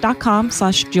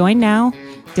easykicks.com/join now.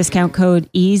 Discount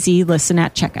code EZListen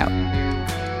at checkout.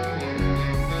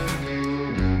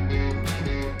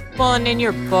 Well, and in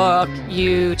your book,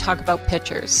 you talk about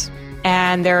pitchers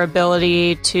and their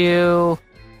ability to,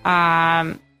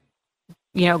 go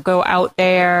out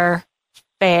there,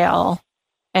 fail,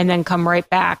 and then come right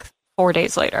back 4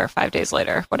 days later, 5 days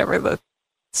later, whatever the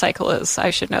cycle is.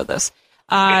 I should know this.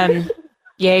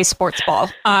 Yay, sports ball.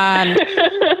 But,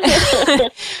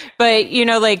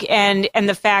 and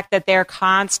the fact that they're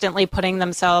constantly putting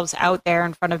themselves out there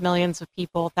in front of millions of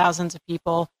people, thousands of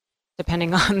people,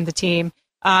 depending on the team,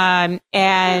 and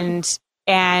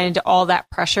all that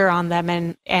pressure on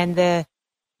them and the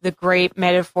great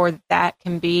metaphor that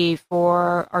can be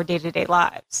for our day-to-day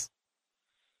lives.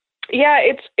 Yeah,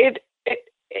 it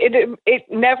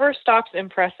never stops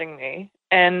impressing me.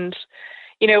 And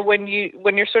when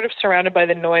you're sort of surrounded by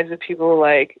the noise of people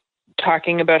like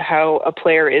talking about how a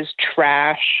player is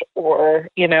trash or,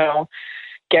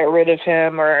 get rid of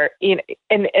him or,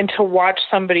 and to watch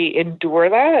somebody endure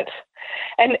that.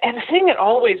 And the thing that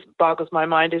always boggles my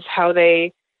mind is how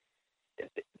the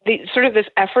sort of this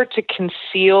effort to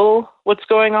conceal what's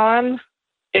going on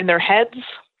in their heads.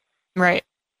 Right.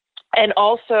 And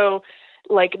also,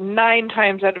 like 9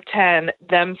 times out of 10,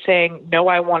 them saying, no,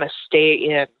 I want to stay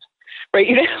in. Right.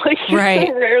 You know, like you Right.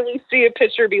 so rarely see a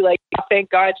pitcher be like, thank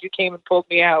God you came and pulled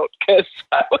me out, because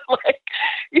I would like,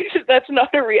 that's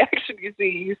not a reaction you see.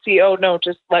 You see, oh no,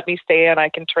 just let me stay in. I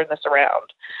can turn this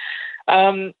around.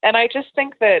 And I just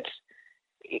think that,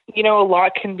 you know, a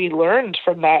lot can be learned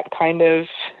from that kind of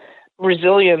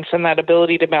resilience and that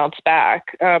ability to bounce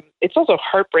back. It's also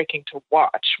heartbreaking to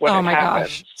watch when it happens.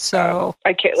 Gosh. So,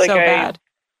 I can't, so bad.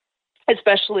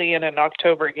 Especially in an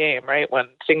October game, right? When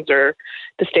the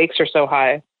stakes are so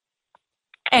high.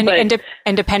 And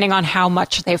depending on how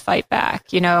much they fight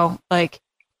back, you know, like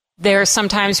there are some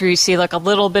times where you see like a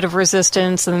little bit of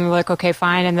resistance and they're like, okay,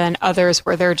 fine. And then others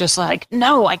where they're just like,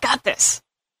 no, I got this.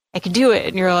 I can do it.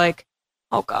 And you're like,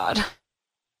 oh God.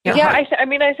 I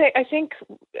think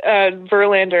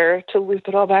Verlander, to loop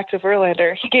it all back to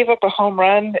Verlander, he gave up a home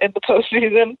run in the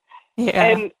postseason.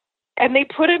 Yeah. And they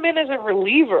put him in as a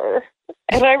reliever.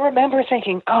 And I remember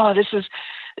thinking, oh, this is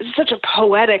such a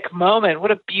poetic moment.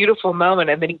 What a beautiful moment.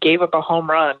 And then he gave up a home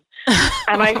run.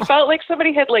 And I felt like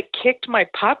somebody had like kicked my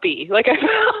puppy. Like I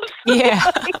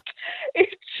felt like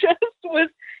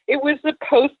it was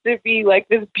supposed to be like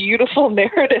this beautiful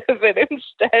narrative. And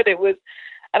instead it was,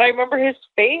 and I remember his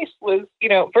face was, you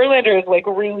know, Verlander is like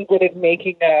really good at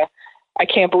making a, I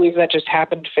can't believe that just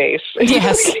happened face.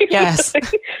 Yes. Yes.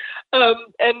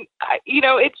 And you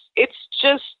know, it's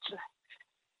just,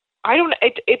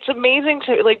 it's amazing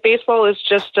to like, baseball is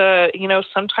just, you know,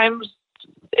 sometimes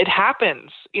it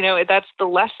happens, you know, that's the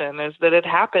lesson, is that it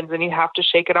happens and you have to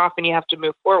shake it off and you have to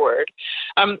move forward.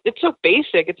 It's so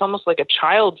basic. It's almost like a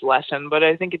child's lesson, but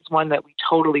I think it's one that we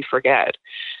totally forget.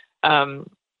 And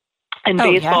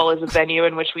baseball is a venue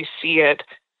in which we see it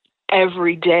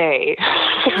every day.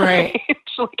 Right.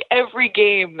 It's like every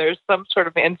game, there's some sort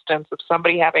of instance of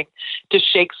somebody having to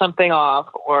shake something off,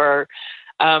 or,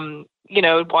 you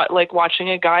know, like watching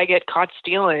a guy get caught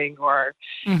stealing, or,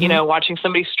 you know, watching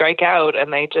somebody strike out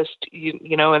and they just,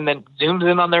 you know, and then zooms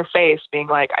in on their face being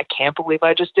like, I can't believe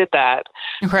I just did that.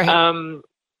 Right.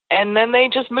 And then they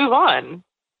just move on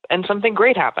and something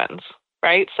great happens.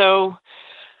 Right. So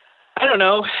I don't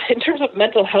know, in terms of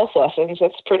mental health lessons,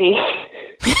 that's pretty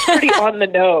on the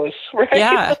nose, right?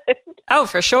 Yeah. Oh,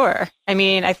 for sure. I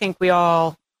mean, I think we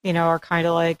all, you know, are kind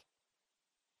of like,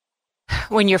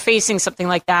 when you're facing something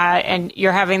like that and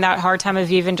you're having that hard time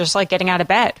of even just like getting out of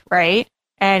bed, right?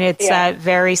 And it's that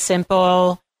very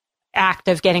simple act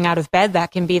of getting out of bed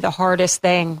that can be the hardest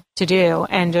thing to do.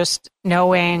 And just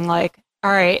knowing like,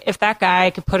 all right, if that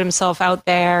guy could put himself out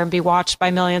there and be watched by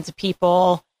millions of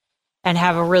people and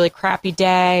have a really crappy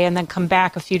day and then come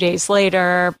back a few days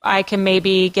later, I can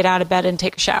maybe get out of bed and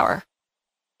take a shower.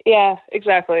 Yeah,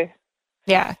 exactly.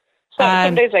 Yeah.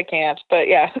 Some days I can't, but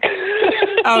yeah.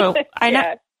 Oh, I know.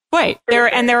 Yeah, wait,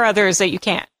 there are others that you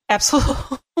can't.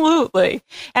 Absolutely.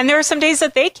 And there are some days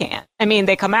that they can't. I mean,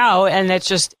 they come out and it's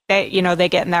just, they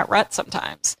get in that rut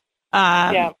sometimes.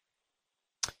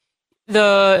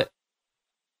 The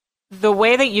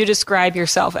way that you describe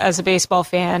yourself as a baseball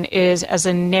fan is as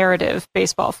a narrative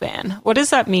baseball fan. What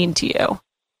does that mean to you?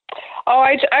 Oh,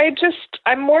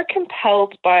 I'm more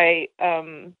compelled by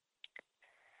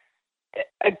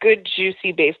a good,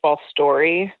 juicy baseball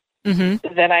story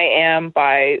than I am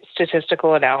by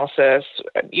statistical analysis,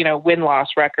 you know, win-loss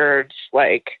records,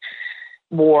 like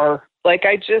WAR. Like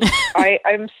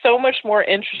I'm so much more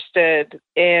interested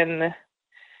in,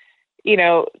 you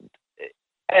know,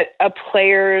 a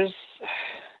player's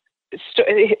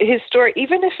his story,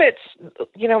 even if it's,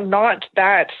 you know, not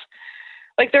that,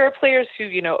 like there are players who,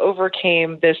 you know,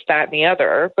 overcame this, that, and the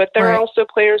other, but there are also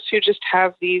players who just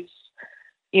have these,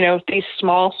 you know, these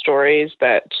small stories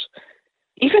that,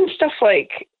 even stuff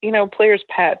like, you know, players'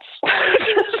 pets.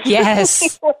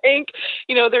 Yes. Like,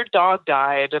 you know, their dog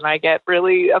died and I get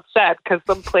really upset because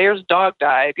some player's dog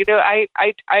died. You know, I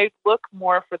look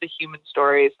more for the human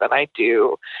stories than I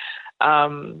do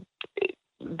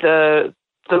the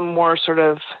more sort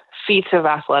of feats of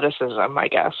athleticism, I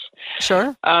guess.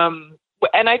 Sure.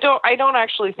 And I don't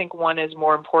actually think one is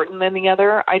more important than the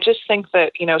other. I just think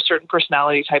that, you know, certain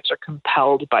personality types are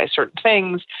compelled by certain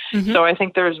things. So I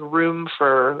think there's room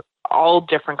for all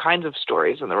different kinds of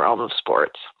stories in the realm of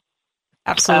sports.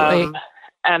 Absolutely.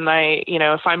 And you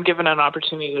know, if I'm given an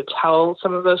opportunity to tell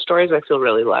some of those stories, I feel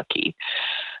really lucky.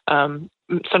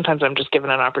 Sometimes I'm just given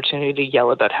an opportunity to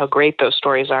yell about how great those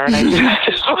stories are, and I do that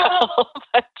as well.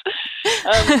 But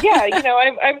yeah, you know,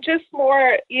 I'm just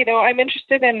more, you know, I'm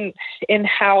interested in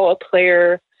how a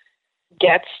player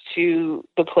gets to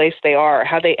the place they are,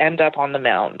 how they end up on the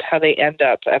mound, how they end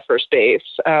up at first base.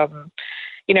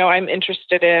 You know, I'm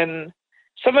interested in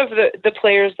some of the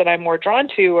players that I'm more drawn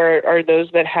to are those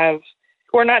that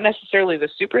who are not necessarily the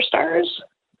superstars,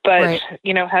 but, right.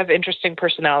 Have interesting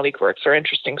personality quirks or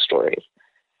interesting stories.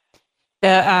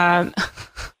 The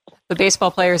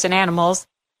baseball players and animals.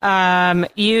 I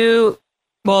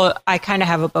kind of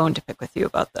have a bone to pick with you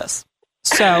about this.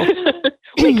 So,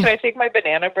 wait, can I take my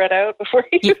banana bread out before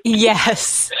you?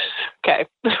 Yes. Okay,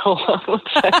 hold on 1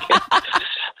 second.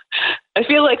 I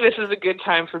feel like this is a good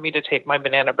time for me to take my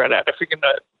banana bread out if you're going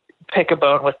to pick a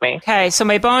bone with me. Okay, so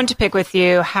my bone to pick with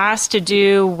you has to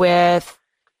do with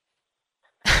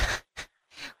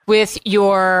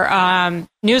your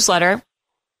newsletter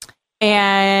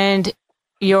and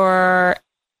your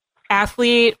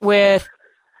athlete with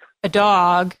a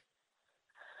dog,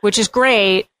 which is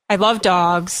great. I love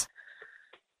dogs,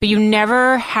 but you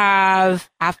never have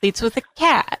athletes with a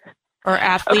cat or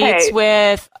athletes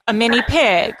with a mini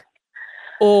pig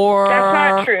or that's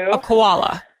not true. A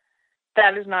koala.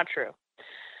 That is not true.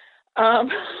 So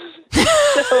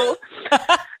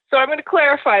I'm going to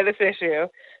clarify this issue.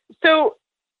 So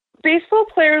baseball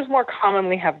players more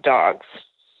commonly have dogs,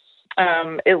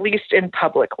 at least in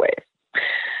public ways,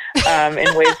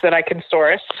 in ways that I can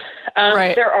source.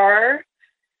 Right. There are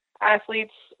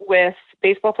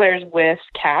baseball players with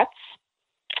cats.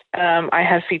 I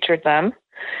have featured them.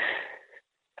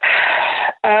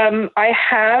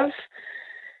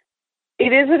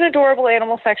 It is an adorable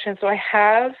animal section, so I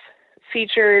have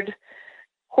featured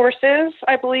horses,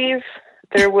 I believe.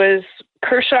 There was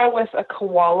Kershaw with a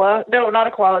koala. No, not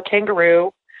a koala,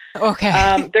 kangaroo.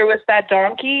 Okay. There was that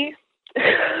donkey.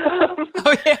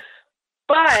 Oh, yeah.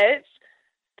 But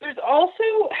there's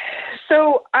also,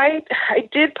 so I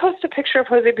did post a picture of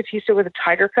Jose Bautista with a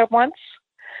tiger cub once.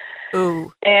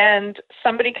 Ooh. And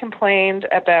somebody complained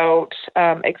about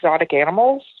exotic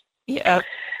animals. Yeah.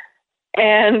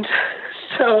 And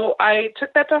so I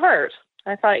took that to heart.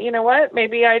 I thought, you know what?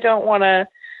 Maybe I don't want to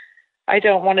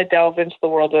delve into the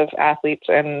world of athletes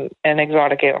and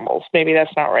exotic animals. Maybe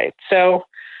that's not right. So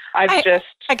I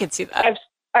could see that.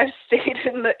 I've stayed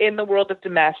in the world of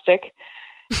domestic.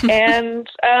 And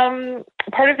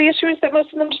part of the issue is that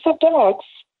most of them just have dogs.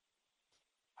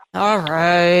 All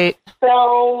right.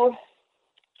 So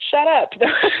shut up.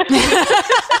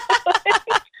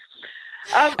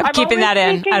 I'm keeping that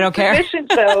in. I don't care.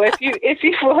 So if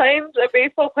you find a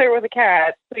baseball player with a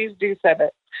cat, please do send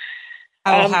it.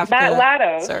 I will have Matt to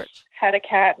Latos search. had a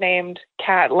cat named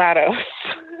Cat Latos.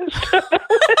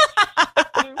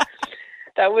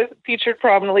 That was featured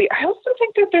prominently. I also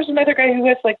think that there's another guy who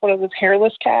has like one of those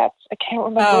hairless cats. I can't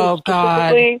remember specifically.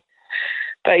 God.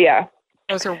 But yeah.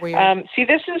 Those are weird. See,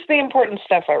 this is the important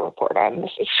stuff I report on.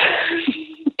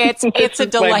 It's a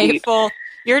delightful.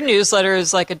 Your newsletter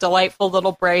is like a delightful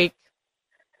little break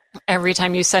every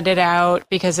time you send it out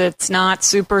because it's not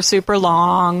super, super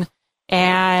long.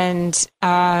 And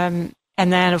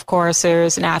then, of course,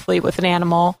 there's an athlete with an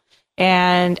animal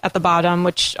and at the bottom,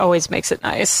 which always makes it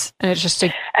nice. And it's just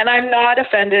and I'm not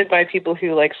offended by people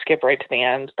who like skip right to the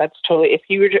end. That's totally, if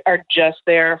you are just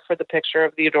there for the picture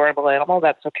of the adorable animal,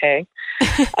 that's okay.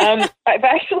 I've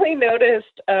actually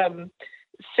noticed,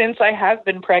 since I have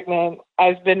been pregnant,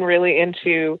 I've been really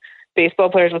into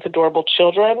baseball players with adorable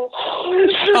children.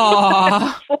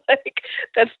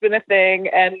 That's been a thing.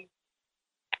 And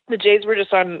the Jays were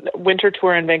just on winter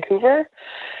tour in Vancouver.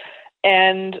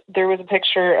 And there was a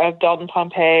picture of Dalton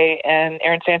Pompey and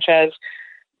Aaron Sanchez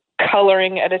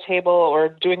coloring at a table or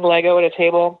doing Lego at a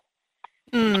table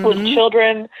with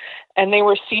children. And they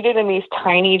were seated in these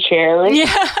tiny chairs.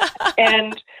 Yeah.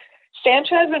 And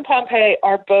Sanchez and Pompey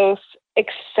are both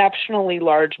exceptionally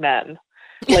large men,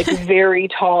 like very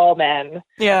tall men.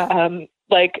 Yeah.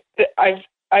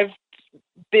 I've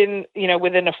been,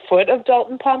 within a foot of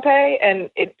Dalton Pompey,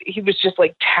 and he was just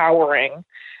like towering.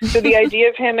 So the idea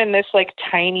of him in this like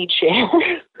tiny chair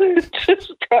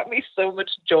just brought me so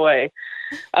much joy.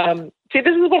 See,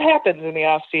 this is what happens in the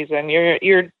off season.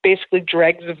 You're basically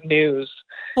dregs of news.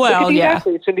 Well, look at these yeah.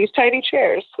 athletes in these tiny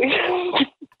chairs.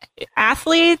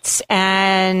 Athletes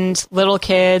and little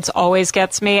kids always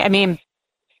gets me. I mean,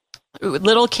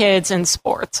 little kids in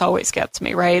sports always gets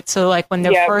me, right? So like when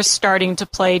they're first starting to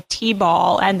play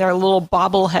t-ball and they're little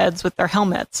bobbleheads with their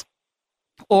helmets,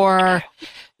 or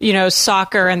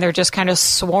soccer and they're just kind of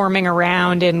swarming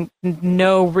around in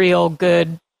no real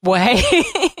good way.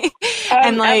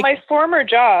 And like at my former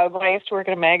job, when I used to work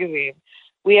at a magazine,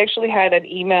 we actually had an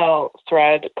email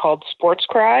thread called Sports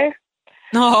Cry,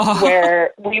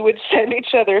 where we would send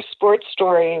each other sports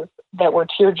stories that were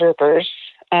tearjerkers.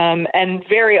 And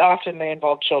very often they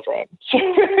involved children.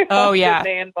 So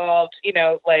they involved,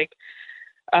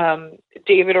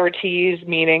 David Ortiz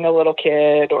meaning a little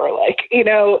kid, or like,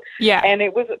 Yeah. And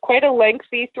it was quite a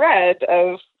lengthy thread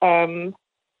of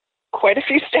quite a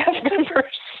few staff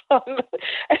members. And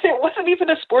it wasn't even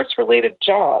a sports related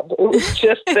job. It was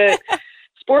just that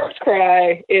sports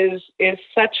cry is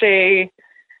such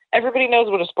everybody knows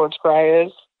what a sports cry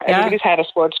is. Yeah. Everybody's had a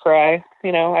sports cry.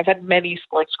 I've had many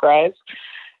sports cries.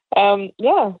 There's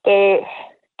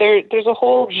a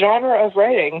whole genre of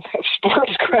writing of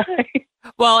sports cry.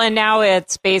 Well, and now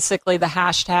it's basically the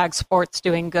hashtag sports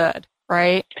doing good,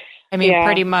 right? I mean,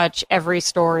 pretty much every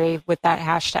story with that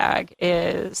hashtag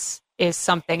is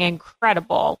something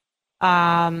incredible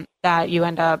that you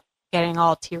end up getting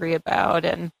all teary about,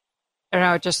 and I don't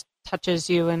know, it just touches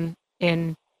you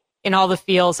in all the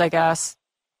feels, I guess.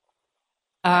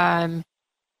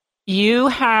 You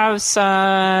have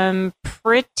some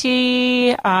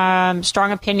pretty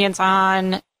strong opinions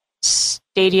on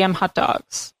stadium hot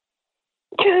dogs.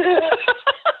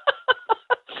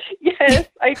 Yes,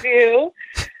 I do.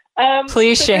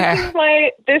 Please share.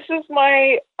 This is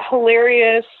my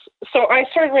hilarious. So I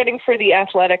started writing for The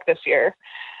Athletic this year,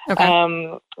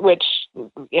 which,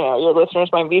 your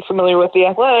listeners might be familiar with The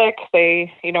Athletic.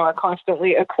 They, are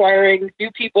constantly acquiring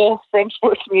new people from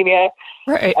sports media.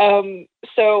 Right.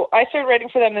 So I started writing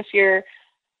for them this year,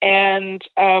 and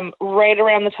right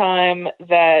around the time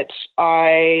that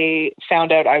I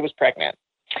found out I was pregnant.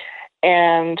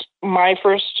 And my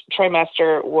first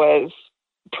trimester was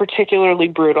particularly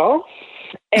brutal.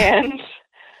 And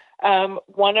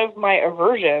one of my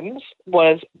aversions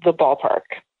was the ballpark.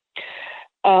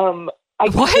 I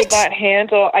could not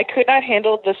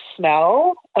handle the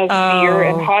smell of beer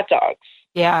and hot dogs.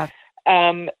 Yeah.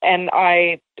 And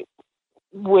I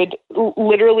would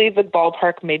literally, the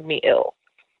ballpark made me ill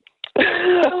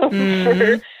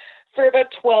for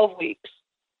about 12 weeks.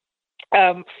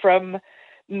 From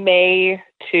May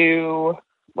to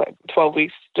 12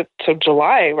 weeks to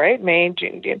July, right? May,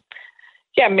 June.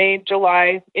 Yeah, May,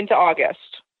 July into August.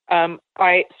 I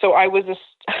was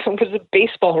a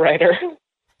baseball writer.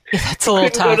 That's a little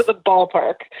tough. Go to the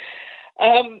ballpark.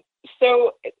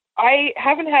 So I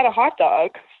haven't had a hot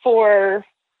dog for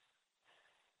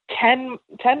 10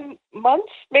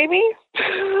 months, maybe.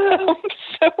 So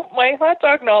my hot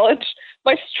dog knowledge,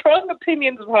 my strong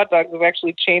opinions of hot dogs have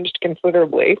actually changed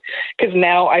considerably, because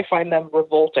now I find them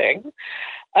revolting.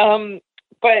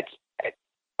 But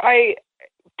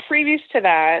previous to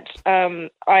that,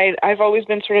 I've always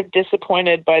been sort of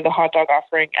disappointed by the hot dog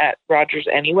offering at Rogers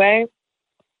anyway.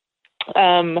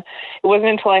 It wasn't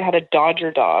until I had a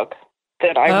Dodger dog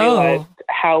that I realized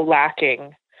how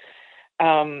lacking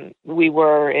we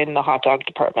were in the hot dog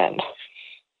department.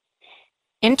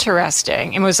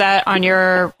 Interesting. And was that on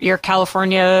your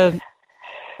California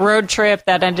road trip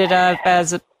that ended up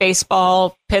as a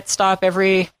baseball pit stop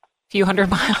every few hundred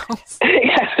miles?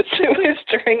 Yes, it was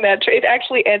during that trip. It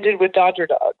actually ended with Dodger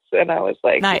dogs, and I was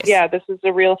like, nice. Yeah, this is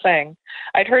a real thing.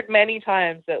 I'd heard many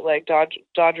times that like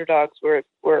Dodger dogs were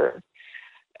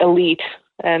elite,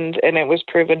 and it was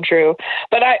proven true.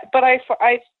 But I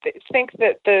think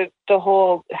that the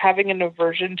whole having an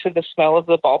aversion to the smell of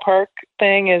the ballpark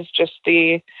thing is just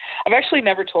I've actually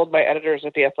never told my editors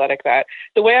at The Athletic that.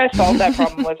 The way I solved that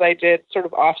problem was I did sort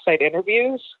of offsite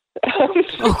interviews.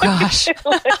 Oh gosh. So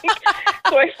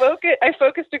I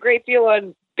focused a great deal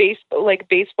on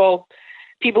baseball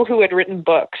people who had written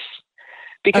books,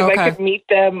 because I could meet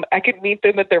them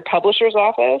at their publisher's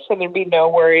office, and there'd be no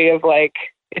worry of like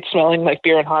it smelling like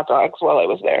beer and hot dogs while I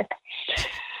was there.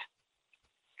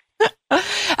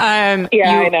 I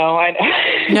know.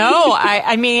 No,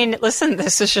 I mean, listen,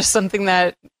 this is just something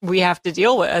that we have to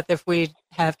deal with if we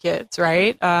have kids,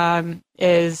 right?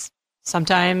 Is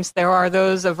sometimes there are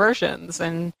those aversions,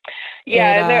 and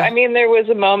there was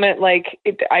a moment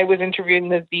I was interviewing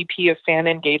the VP of fan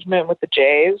engagement with the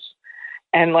Jays,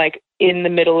 and like in the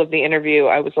middle of the interview,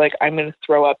 I was like, I'm going to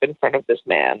throw up in front of this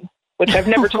man, which I've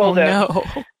never told him. No.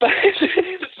 But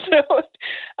there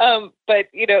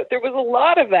was a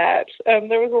lot of that.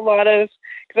 There was a lot of,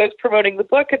 because I was promoting the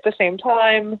book at the same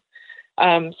time.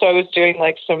 So I was doing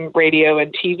like some radio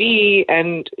and TV,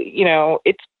 and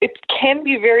it can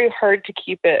be very hard to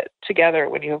keep it together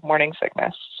when you have morning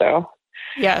sickness. So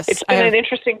yes, it's been an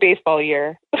interesting baseball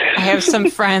year. I have some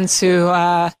friends who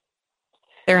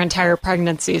their entire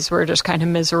pregnancies were just kind of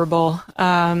miserable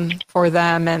for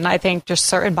them, and I think just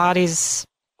certain bodies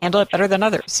handle it better than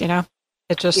others.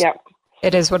 It just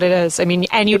it is what it is. I mean,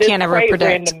 and you can't ever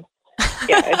predict. Random.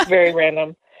 Yeah, it's very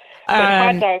random. But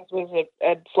hot dogs was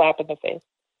a slap in the face.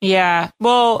 Yeah.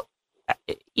 Well,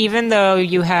 even though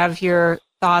you have your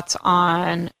thoughts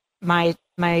on my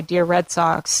my dear Red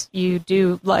Sox, you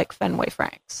do like Fenway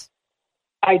Franks.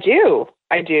 I do.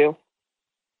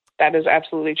 That is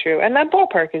absolutely true. And that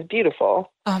ballpark is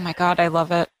beautiful. Oh my God, I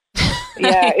love it.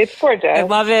 Yeah, it's gorgeous. I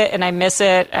love it and I miss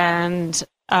it. And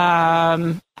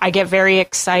I get very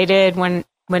excited when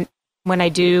I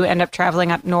do end up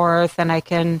traveling up north and I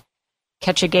can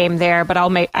catch a game there. But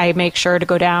I make sure to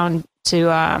go down to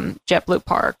JetBlue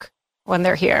Park when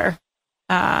they're here,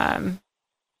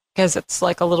 because it's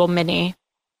like a little mini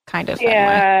kind of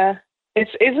Fenway.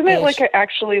 Isn't it like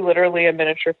actually literally a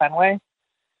miniature Fenway?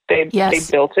 They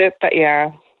built it, but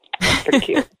yeah, it's pretty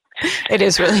cute. It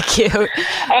is really cute.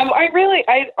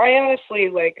 I honestly,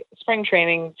 like, spring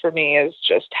training for me is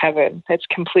just heaven. It's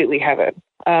completely heaven.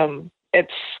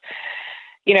 It's,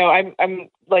 I'm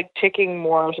like ticking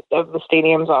more of the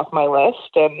stadiums off my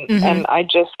list, and I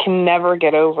just can never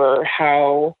get over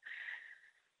how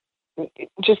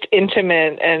just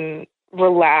intimate and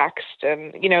relaxed,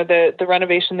 and the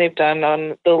renovation they've done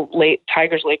on the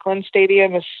Tigers Lakeland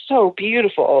Stadium is so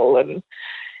beautiful, and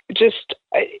just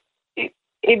the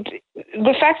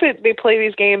fact that they play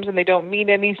these games and they don't mean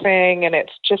anything, and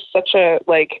it's just such a,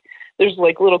 like, there's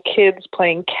like little kids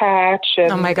playing catch,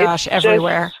 and oh my gosh,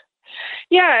 everywhere.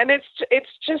 Yeah, and it's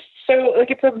just so,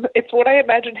 like, it's what I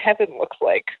imagine heaven looks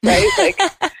like, right? Like,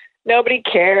 nobody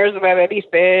cares about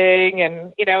anything,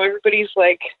 and everybody's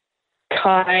like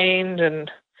kind,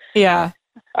 and yeah,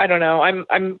 I don't know.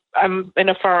 I'm in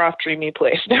a far off dreamy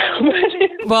place now.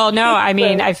 Well, no, I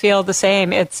mean, I feel the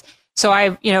same. It's so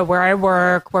where I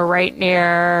work, we're right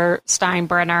near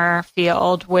Steinbrenner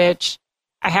Field, which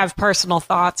I have personal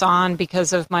thoughts on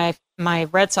because of my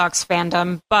Red Sox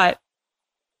fandom, but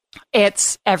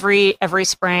it's every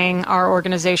spring our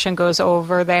organization goes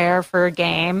over there for a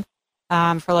game,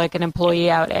 for like an employee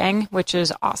outing, which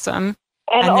is awesome.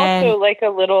 And also then, like a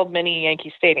little mini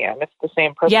Yankee Stadium. It's the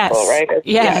same principle, right?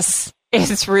 Yes.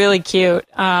 It's really cute.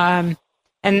 And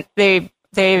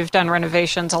they've done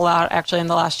renovations a lot actually in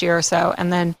the last year or so.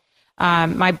 And then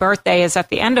my birthday is at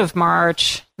the end of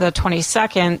March, the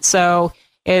 22nd. So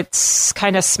it's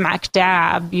kind of smack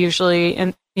dab usually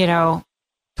in,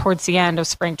 towards the end of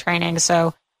spring training.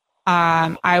 So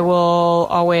I will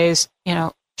always,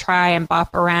 try and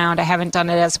bop around. I haven't done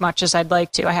it as much as I'd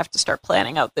like to. I have to start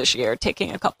planning out this year,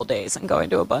 taking a couple days and going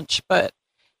to a bunch. But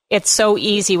it's so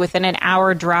easy. Within an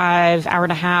hour drive, hour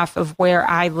and a half of where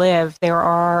I live, there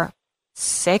are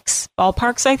 6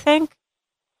 ballparks, I think,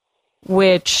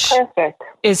 which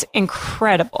is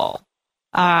incredible.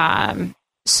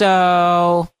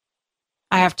 So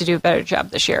I have to do a better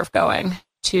job this year of going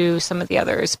to some of the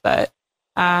others, but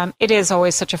it is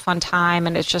always such a fun time,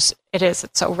 and it's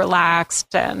so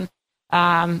relaxed, and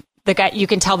you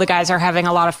can tell the guys are having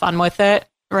a lot of fun with it,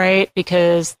 right?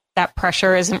 Because that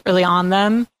pressure isn't really on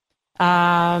them.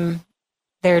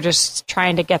 They're just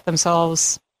trying to get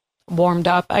themselves warmed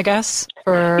up, I guess.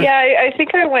 I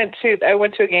think I went to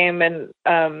a game, and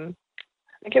I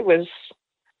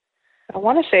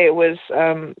want to say it was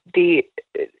the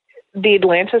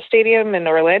Atlanta Stadium in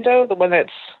Orlando, the one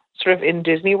that's sort of in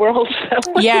Disney World.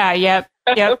 Yep.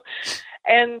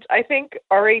 And I think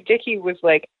R.A. Dickey was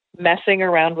like messing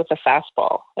around with a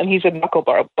fastball, and he's a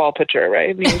knuckleball pitcher,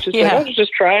 right? And he was just like, I was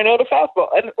just trying out a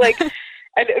fastball, and like, and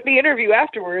the interview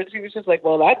afterwards, he was just like,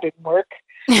 well, that didn't work.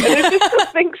 And there's just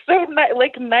something so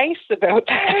nice about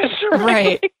that,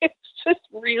 right? It's just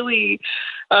really,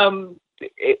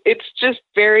 it's just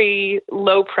very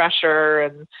low pressure,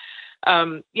 and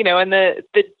and the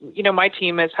my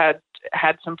team has had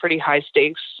some pretty high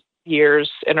stakes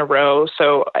years in a row,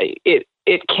 so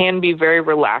it can be very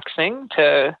relaxing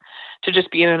to just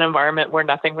be in an environment where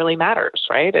nothing really matters,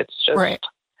 right? It's just right.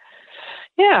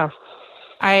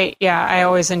 I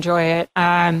always enjoy it.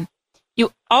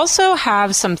 You also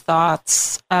have some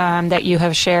thoughts that you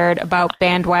have shared about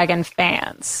bandwagon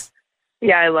fans.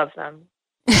 Yeah, I love them.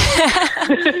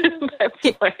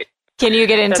 Can you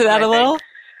get into that a little?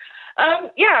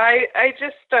 I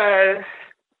just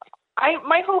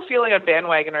my whole feeling on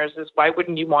bandwagoners is, why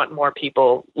wouldn't you want more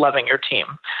people loving your team?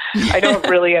 I don't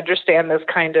really understand this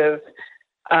kind of,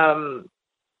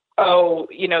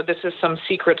 this is some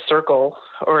secret circle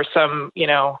or some,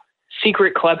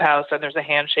 secret clubhouse and there's a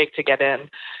handshake to get in.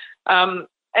 And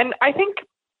I think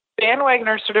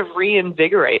bandwagoners sort of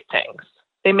reinvigorate things.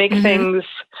 They make things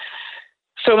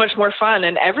so much more fun.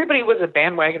 And everybody was a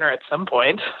bandwagoner at some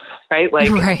point, right?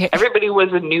 Like everybody was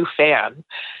a new fan.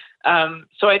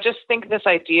 So I just think this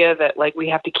idea that like we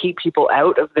have to keep people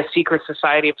out of the secret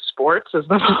society of sports is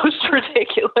the most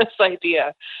ridiculous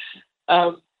idea.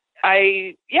 And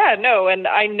I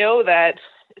know that,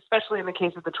 especially in the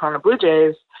case of the Toronto Blue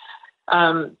Jays,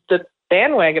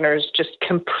 bandwagoners just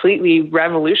completely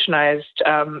revolutionized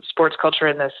sports culture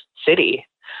in this city.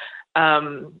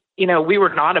 We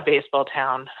were not a baseball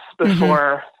town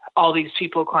before all these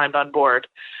people climbed on board.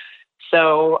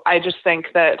 So I just think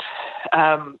that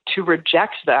to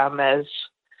reject them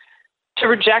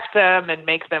and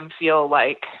make them feel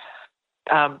like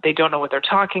they don't know what they're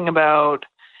talking about,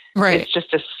 right. It's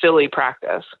just a silly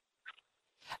practice.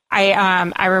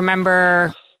 I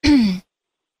remember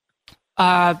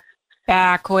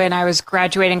back when I was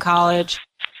graduating college,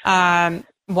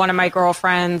 one of my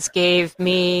girlfriends gave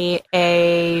me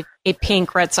a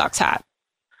pink Red Sox hat.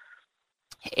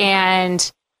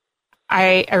 And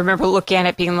I remember looking at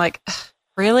it being like,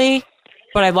 really?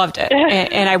 But I loved it.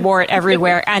 And I wore it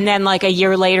everywhere. And then like a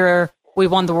year later, we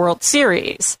won the World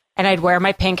Series and I'd wear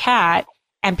my pink hat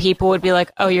and people would be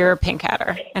like, oh, you're a pink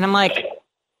hatter. And I'm like,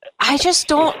 I just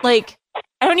don't I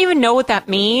don't even know what that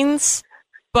means.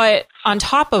 But on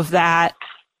top of that,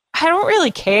 I don't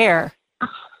really care.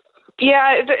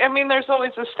 Yeah. I mean, there's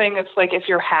always this thing. It's like, if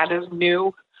your hat is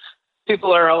new,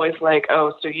 people are always like,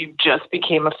 oh, so you just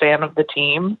became a fan of the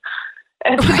team.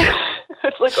 And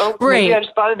it's like, oh, maybe I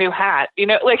just bought a new hat.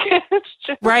 It's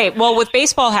just... Right. Well, with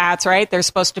baseball hats, right, they're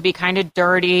supposed to be kind of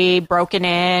dirty, broken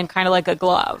in, kind of like a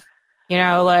glove.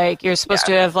 You're supposed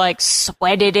to have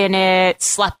sweated in it,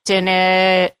 slept in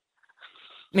it,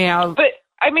 But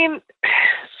I mean,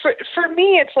 for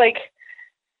me, it's like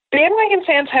bandwagon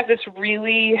fans have this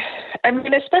really, I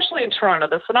mean, especially in Toronto,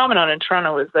 the phenomenon in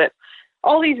Toronto is that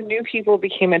all these new people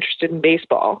became interested in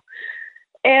baseball.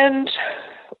 And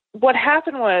what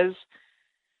happened was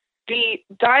the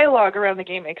dialogue around the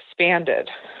game expanded,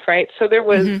 right? So there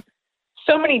was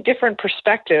so many different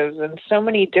perspectives and so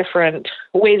many different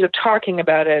ways of talking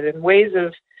about it and ways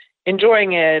of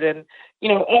enjoying it. And,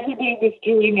 everybody was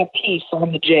doing a piece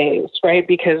on the Jays, right?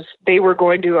 Because they were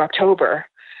going to October.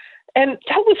 And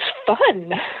that was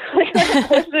fun.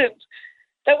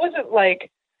 That wasn't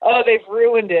like, oh, they've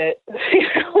ruined it.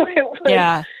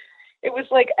 It was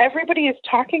like everybody is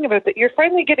talking about that. You're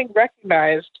finally getting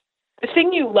recognized. The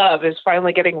thing you love is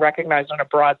finally getting recognized on a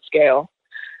broad scale.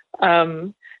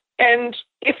 And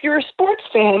if you're a sports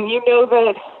fan, you know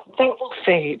that will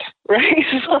fade, right?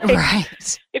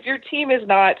 Right. If your team is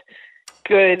not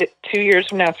good 2 years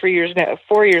from now, 3 years from now,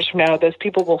 4 years from now, those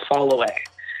people will fall away.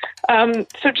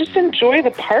 So just enjoy the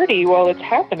party while it's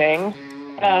happening,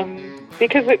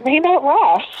 because it may not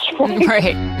last.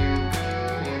 Right.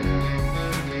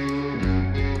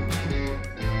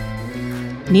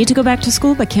 Need to go back to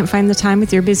school but can't find the time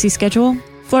with your busy schedule?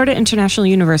 Florida International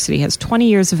University has 20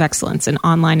 years of excellence in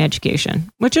online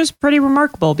education, which is pretty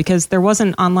remarkable because there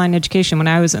wasn't online education when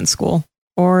I was in school,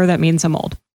 or that means I'm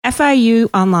old. FIU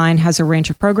Online has a range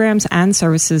of programs and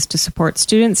services to support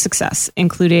student success,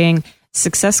 including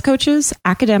success coaches,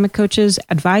 academic coaches,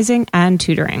 advising, and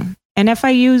tutoring. And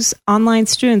FIU's online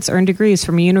students earn degrees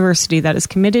from a university that is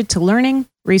committed to learning,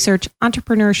 research,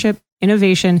 entrepreneurship,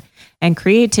 innovation, and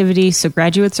creativity so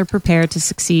graduates are prepared to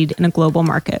succeed in a global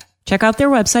market. Check out their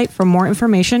website for more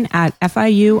information at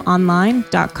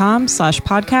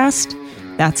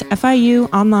fiuonline.com/podcast. That's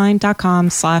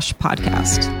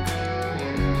fiuonline.com/podcast.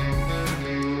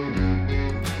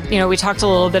 We talked a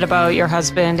little bit about your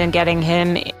husband and getting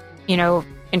him,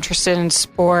 interested in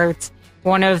sports.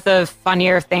 One of the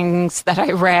funnier things that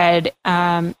I read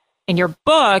in your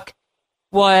book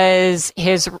was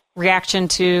his reaction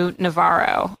to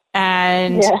Navarro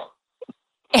and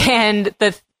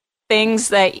the things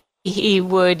that he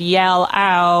would yell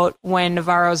out when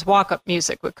Navarro's walk-up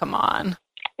music would come on.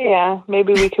 Yeah,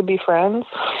 maybe we could be friends.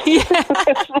 Yeah.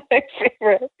 That's my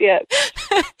favorite, yes.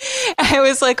 I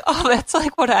was like, oh, that's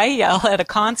like what I yell at a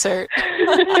concert.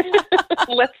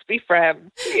 Let's be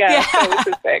friends. Yeah, that was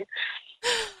his thing.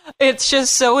 It's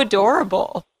just so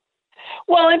adorable.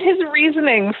 Well, and his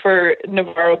reasoning for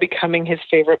Navarro becoming his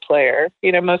favorite player,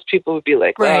 most people would be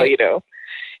like, well,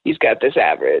 he's got this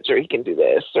average or he can do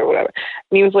this or whatever.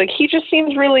 And he was like, he just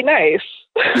seems really nice.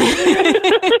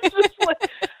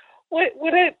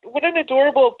 What an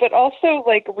adorable, but also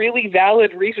really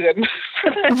valid reason for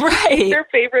that to be their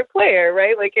favorite player,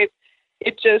 right?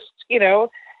 It just, and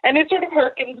it sort of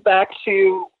harkens back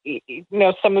to,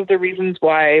 some of the reasons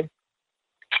why,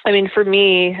 I mean, for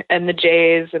me and the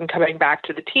Jays and coming back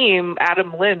to the team,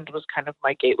 Adam Lind was kind of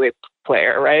my gateway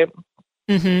player, right?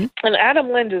 Mm-hmm. And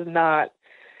Adam Lind is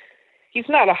he's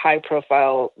not a high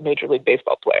profile Major League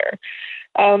Baseball player.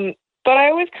 But I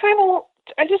always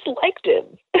I just liked him.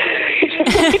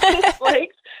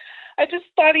 I just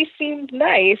thought he seemed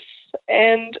nice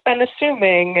and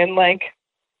unassuming and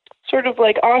sort of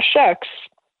aw shucks.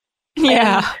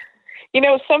 Yeah.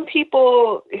 some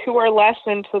people who are less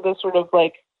into the sort of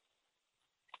like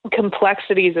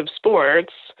complexities of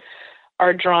sports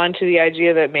are drawn to the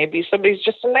idea that maybe somebody's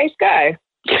just a nice guy.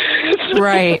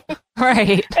 Right.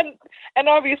 And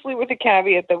obviously with the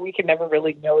caveat that we can never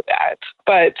really know that.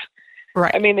 But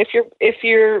right. I mean, if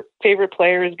your favorite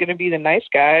player is going to be the nice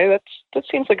guy, that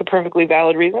seems like a perfectly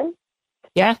valid reason.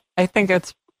 Yeah, I think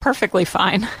it's perfectly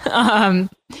fine.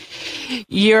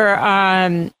 You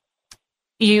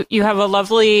have a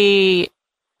lovely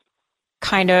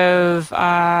kind of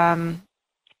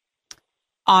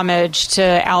homage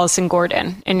to Allison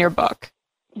Gordon in your book.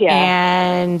 Yeah.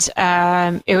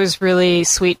 And it was really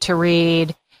sweet to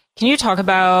read. Can you talk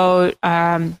about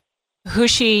who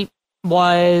she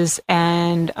was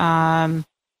and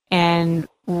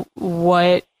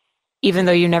what, even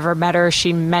though you never met her,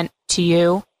 she meant to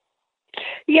you?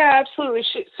 Yeah, absolutely.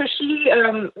 She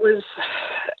was,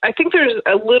 I think there's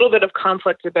a little bit of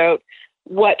conflict about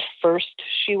what first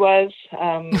she was.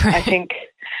 Right. I think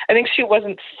she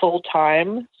wasn't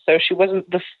full-time, so she wasn't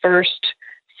the first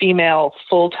female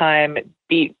full-time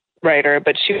beat writer,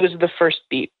 but she was the first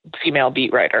female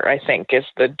beat writer, I think, is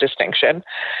the distinction.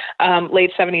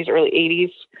 Late 70s, early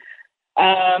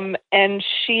 80s. And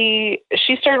she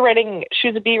started writing, she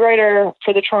was a beat writer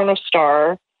for the Toronto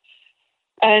Star,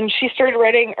 and she started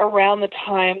writing around the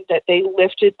time that they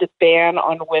lifted the ban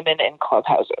on women in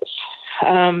clubhouses.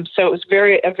 So it was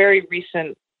a very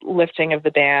recent lifting of the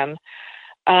ban.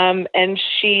 And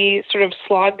she sort of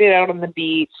slogged it out on the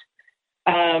beat.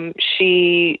 I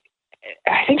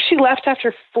think she left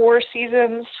after 4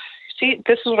 seasons. See,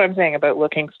 this is what I'm saying about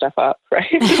looking stuff up, right?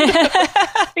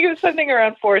 I think it was something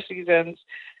around 4 seasons.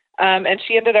 And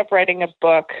she ended up writing a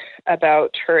book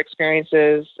about her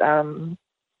experiences,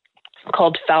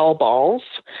 called Foul Balls.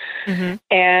 Mm-hmm.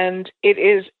 And it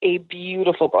is a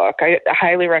beautiful book. I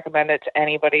highly recommend it to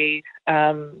anybody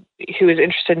who is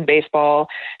interested in baseball.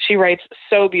 She writes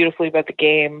so beautifully about the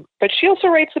game, but she also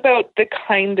writes about the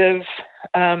kind of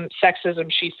sexism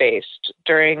she faced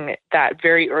during that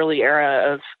very early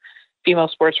era of female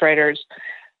sports writers.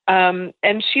 And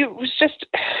she was just,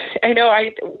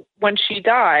 when she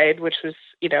died, which was,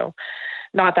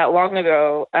 not that long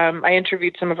ago, I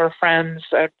interviewed some of her friends.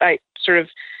 I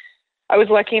was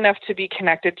lucky enough to be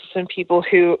connected to some people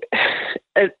who,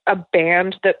 a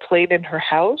band that played in her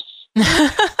house.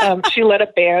 She let a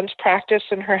band practice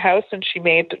in her house, and she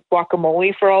made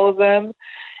guacamole for all of them.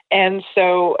 And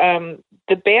so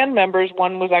the band members,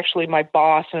 one was actually my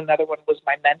boss, and another one was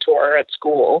my mentor at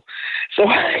school. So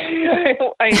I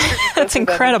that's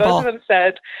incredible. Both of them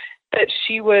said that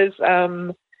she was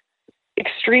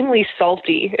extremely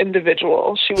salty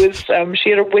individual. She was, she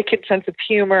had a wicked sense of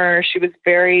humor. She was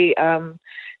very,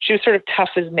 she was sort of tough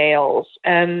as nails.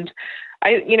 And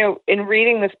in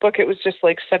reading this book, it was just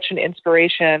like such an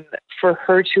inspiration for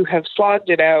her to have slogged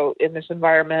it out in this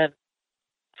environment,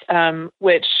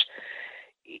 which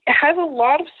has a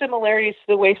lot of similarities to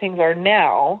the way things are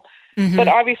now, mm-hmm. but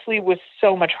obviously was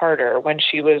so much harder when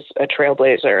she was a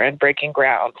trailblazer and breaking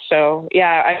ground. So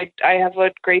yeah, I have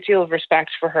a great deal of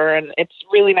respect for her, and it's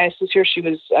really nice this year. She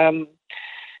was,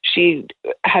 she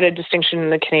had a distinction in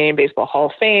the Canadian Baseball Hall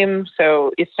of Fame.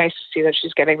 So it's nice to see that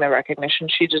she's getting the recognition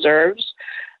she deserves.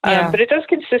 Yeah. But it does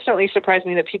consistently surprise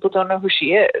me that people don't know who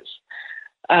she is.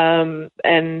 And,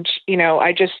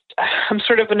 I'm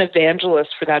sort of an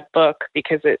evangelist for that book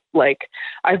because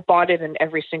I've bought it in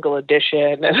every single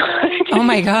edition. And oh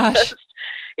my gosh.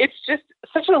 It's just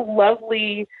such a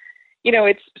lovely,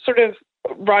 it's sort of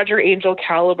Roger Angell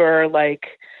caliber,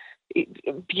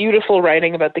 beautiful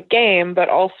writing about the game, but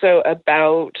also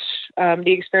about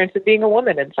the experience of being a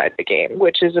woman inside the game,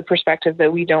 which is a perspective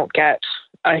that we don't get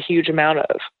a huge amount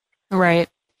of. Right.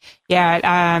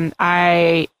 Yeah.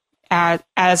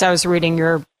 As I was reading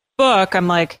your book,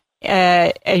 I'm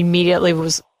immediately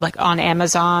was on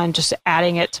Amazon, just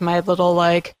adding it to my little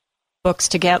books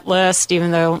to get list,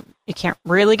 even though you can't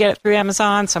really get it through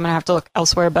Amazon. So I'm going to have to look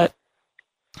elsewhere, but,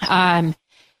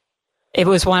 it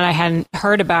was one I hadn't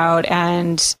heard about,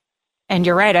 and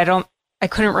you're right. I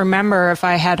couldn't remember if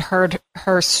I had heard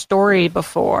her story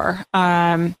before.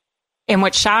 And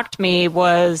what shocked me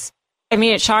was,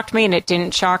 it shocked me and it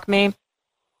didn't shock me,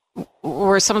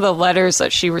 were some of the letters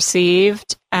that she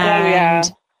received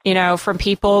and, from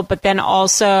people, but then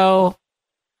also,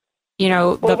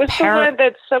 what was the one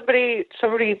that somebody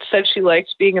said she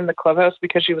liked being in the clubhouse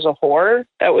because she was a whore?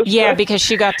 That was because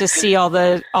she got to see all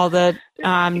the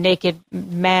naked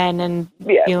men, and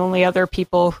the only other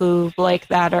people who like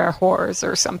that are whores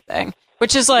or something,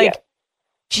 which is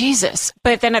Jesus.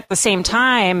 But then at the same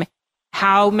time,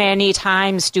 how many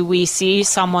times do we see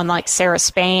someone like Sarah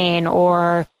Spain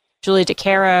or Julie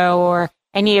DeCaro or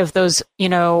any of those,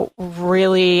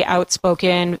 really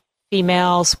outspoken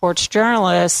female sports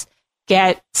journalists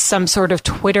get some sort of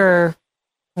Twitter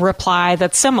reply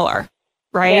that's similar,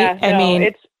 right? Yeah,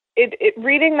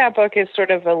 reading that book is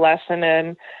sort of a lesson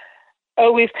in,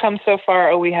 oh, we've come so far,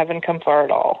 oh, we haven't come far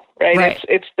at all, right?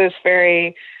 It's this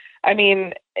very, I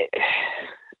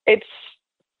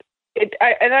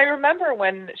remember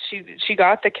when she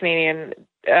got the Canadian,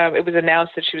 it was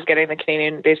announced that she was getting the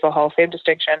Canadian Baseball Hall of Fame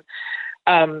distinction.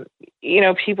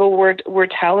 People were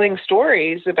telling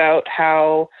stories about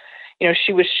how,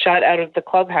 she was shut out of the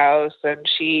clubhouse, and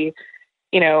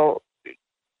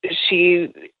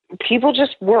people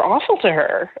just were awful to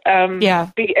her. And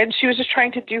she was just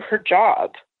trying to do her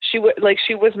job. There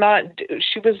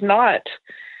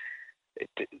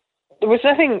was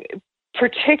nothing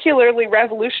particularly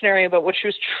revolutionary about what she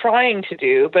was trying to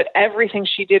do, but everything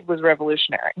she did was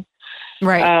revolutionary.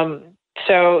 Right.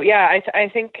 I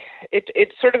think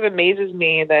it sort of amazes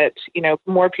me that,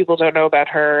 more people don't know about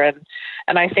her. And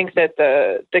I think that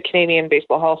the Canadian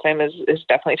Baseball Hall of Fame is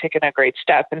definitely taken a great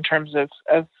step in terms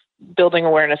of building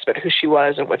awareness about who she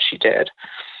was and what she did.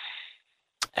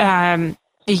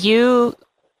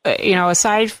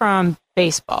 Aside from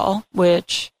baseball,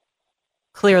 which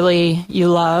clearly you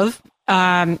love,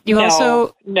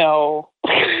 also... No.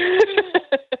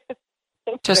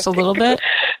 Just a little bit?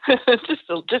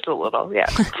 just a little, yeah.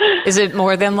 Is it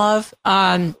more than love?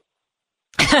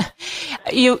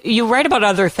 You write about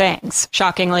other things,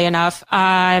 shockingly enough,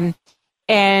 and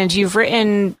you've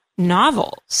written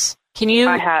novels. Can you?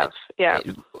 I have, yeah.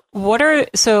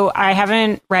 So I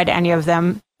haven't read any of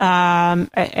them, and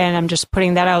I'm just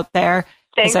putting that out there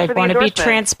because I want to be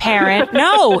transparent.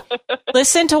 No,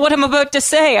 listen to what I'm about to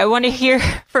say. I want to hear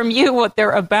from you what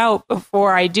they're about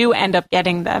before I do end up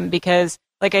getting them, because,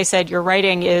 like I said, your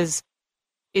writing is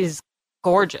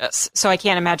gorgeous. So I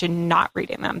can't imagine not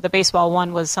reading them. The baseball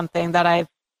one was something that I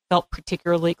felt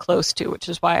particularly close to, which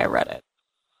is why I read it.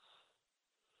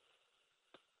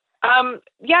 I've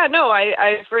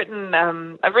written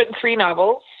 3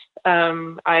 novels.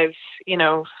 I've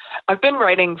been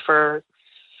writing for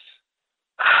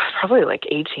probably like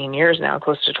 18 years now,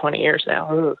 close to 20 years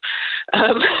now.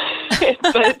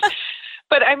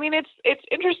 But I mean, it's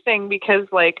interesting because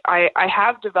I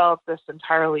have developed this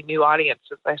entirely new audience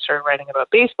since I started writing about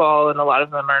baseball, and a lot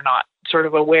of them are not sort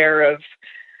of aware of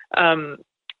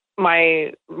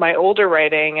my older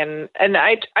writing, and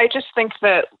I just think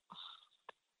that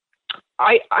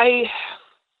I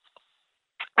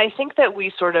think that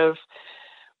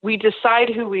we decide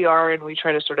who we are, and we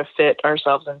try to sort of fit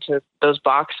ourselves into those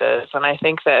boxes. And I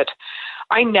think that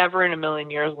I never in a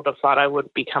million years would have thought I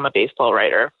would become a baseball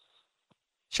writer.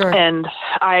 Sure. And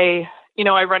I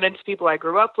run into people I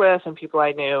grew up with and people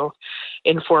I knew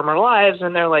in former lives,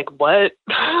 and they're like, what?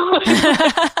 And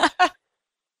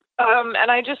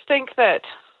I just think that,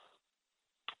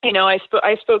 I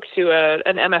spoke to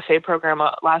an MFA program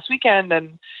last weekend,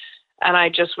 and I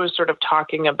just was sort of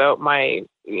talking about my,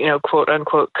 quote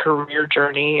unquote career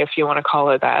journey, if you want to call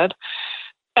it that.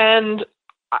 And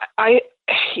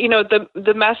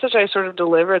the message I sort of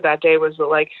delivered that day was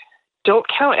that, don't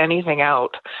count anything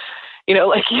out,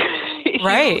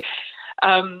 right.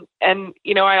 And,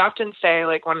 I often say,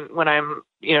 when I'm,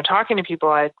 talking to people,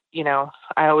 I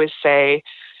always say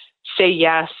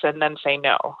yes and then say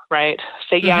no, right?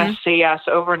 Say yes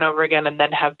over and over again, and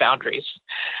then have boundaries.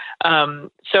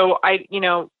 So I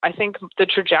think the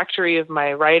trajectory of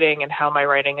my writing and how my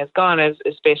writing has gone is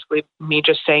basically me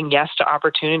just saying yes to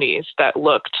opportunities that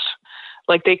looked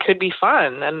like they could be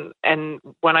fun. And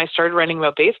when I started writing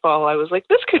about baseball, I was like,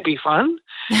 this could be fun.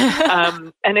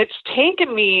 And it's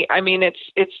taken me,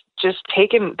 it's just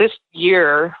taken this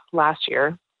year, last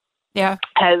year,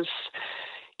 has,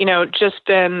 just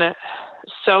been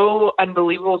so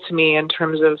unbelievable to me in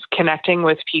terms of connecting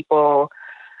with people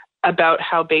about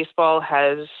how baseball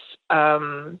has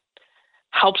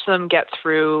helps them get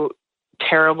through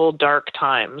terrible, dark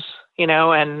times,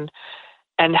 and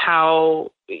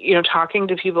how, talking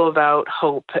to people about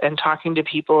hope and talking to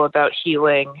people about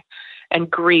healing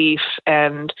and grief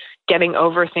and getting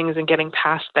over things and getting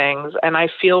past things. And I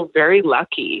feel very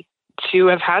lucky to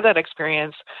have had that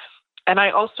experience. And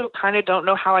I also kind of don't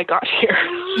know how I got here.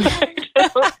 And,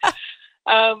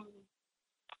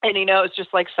 it's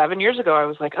just 7 years ago, I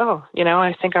was like, oh,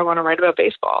 I think I want to write about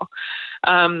baseball.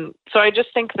 So I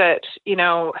just think that,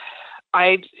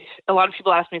 a lot of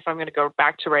people ask me if I'm going to go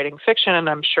back to writing fiction, and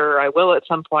I'm sure I will at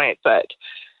some point. But,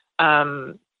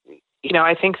 I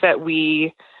think that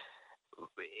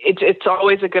it's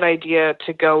always a good idea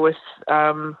to go with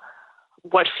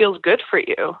what feels good for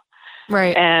you.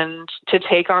 Right. And to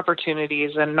take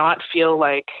opportunities and not feel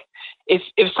like if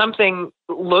something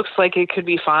looks like it could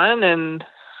be fun and,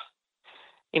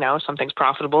 something's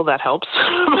profitable, that helps.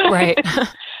 Right.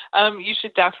 You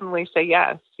should definitely say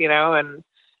yes, and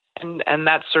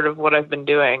that's sort of what I've been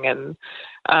doing. And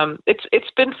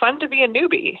it's been fun to be a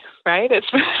newbie, right? It's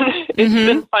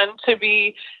been fun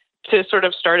to sort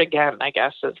of start again, I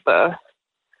guess, is the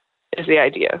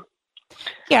idea.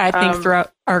 Yeah, I think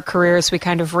throughout our careers, we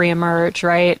kind of reemerge,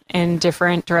 right, in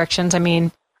different directions. I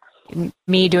mean,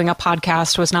 me doing a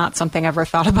podcast was not something I ever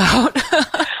thought about.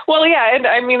 Well, yeah, and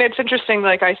I mean, it's interesting,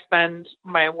 like I spend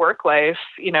my work life,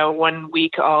 1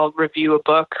 week I'll review a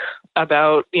book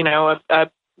about,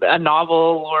 a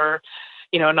novel or,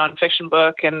 a nonfiction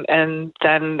book, and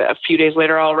then a few days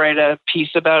later I'll write a piece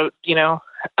about,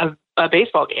 a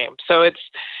baseball game. So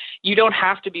you don't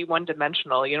have to be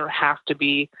one-dimensional. You don't have to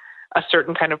be a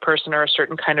certain kind of person or a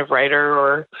certain kind of writer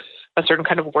or a certain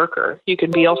kind of worker. You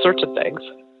can be all sorts of things.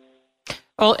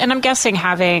 Well, and I'm guessing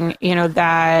having,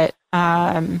 that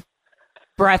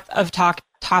breadth of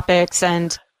topics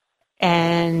and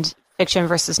fiction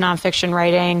versus nonfiction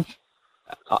writing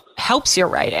helps your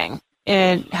writing.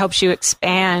 It helps you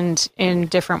expand in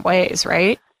different ways,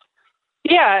 right?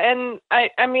 Yeah, and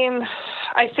I mean,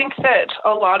 I think that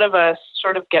a lot of us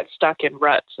sort of get stuck in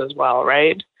ruts as well,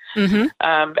 right? Mm-hmm.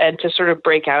 And to sort of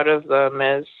break out of them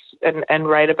and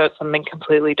write about something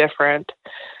completely different.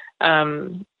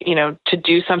 To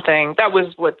do something, that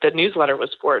was what the newsletter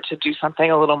was for, to do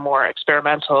something a little more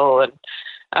experimental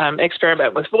and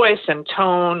experiment with voice and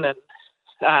tone and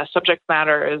subject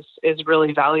matter is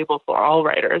really valuable for all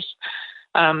writers.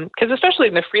 Because especially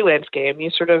in the freelance game, you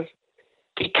sort of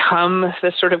become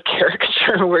this sort of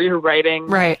caricature where you're writing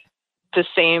the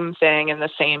same thing and the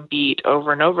same beat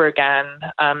over and over again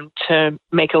to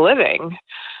make a living.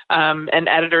 And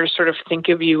editors sort of think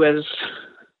of you as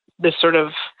this sort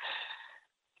of,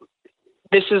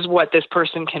 this is what this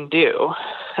person can do.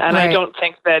 And I don't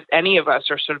think that any of us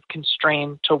are sort of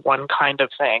constrained to one kind of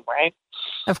thing, right?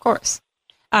 Of course.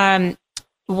 One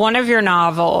of your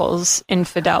novels,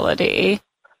 Infidelity,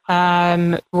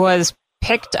 was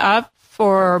picked up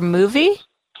for a movie?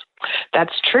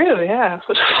 That's true, yeah.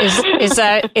 Is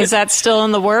that still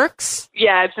in the works?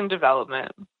 Yeah, it's in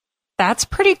development. That's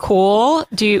pretty cool.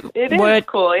 It is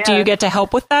cool, yeah. Do you get to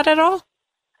help with that at all?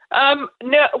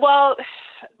 No. Well,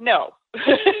 no.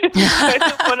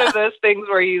 It's one of those things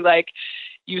where you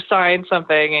sign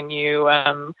something and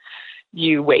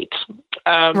you wait.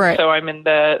 So I'm in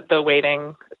the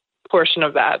waiting portion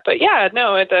of that. But yeah,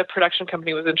 no, the production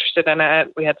company was interested in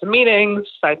it. We had some meetings,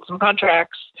 signed some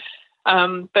contracts.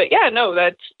 But yeah, no,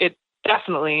 it's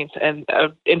definitely an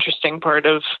interesting part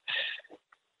of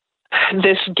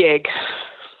this gig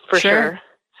for sure.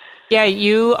 Yeah,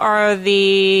 you are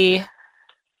the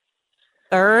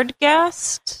third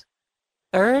guest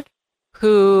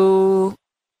who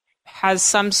has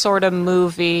some sort of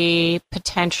movie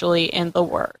potentially in the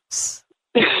works.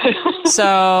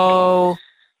 So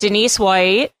Denise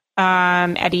White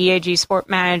at EAG Sport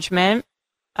Management.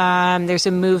 There's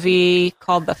a movie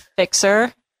called The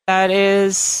Fixer that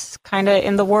is kind of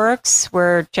in the works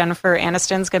where Jennifer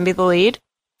Aniston's going to be the lead.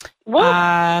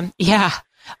 What? Yeah.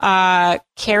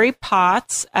 Carrie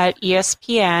Potts at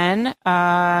ESPN.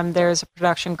 There's a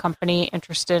production company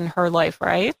interested in her life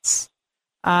rights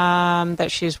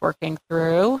that she's working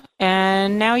through.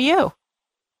 And now you.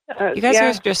 You guys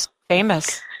are just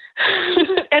famous.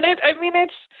 And it's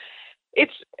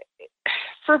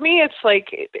for me, it's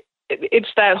like, it's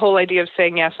that whole idea of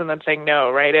saying yes and then saying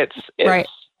no, right? It's right.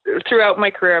 Throughout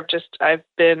my career, I've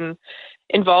been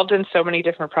involved in so many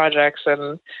different projects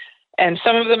and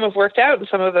some of them have worked out and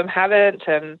some of them haven't.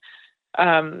 And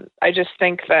I just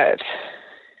think that,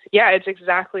 it's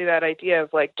exactly that idea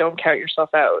of like, don't count yourself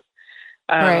out.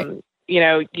 Right.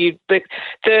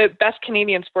 The Best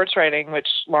Canadian Sports Writing, which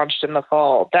launched in the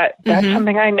fall, that's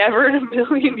something I never in a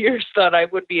million years thought I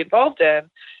would be involved in.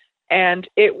 And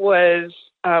it was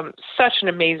such an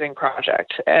amazing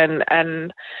project. And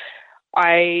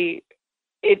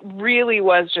it really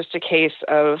was just a case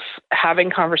of having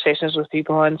conversations with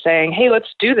people and saying, hey,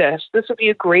 let's do this. This would be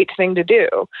a great thing to do.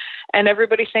 And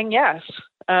everybody saying yes.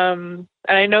 And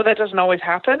I know that doesn't always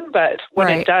happen, but when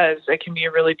it does, it can be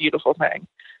a really beautiful thing.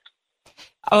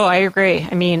 Oh, I agree.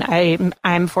 I mean,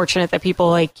 I'm fortunate that people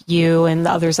like you and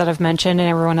the others that I've mentioned and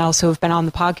everyone else who have been on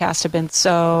the podcast have been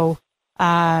so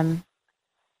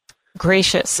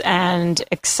gracious and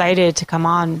excited to come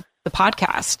on the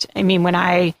podcast. I mean, when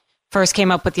I first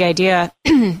came up with the idea,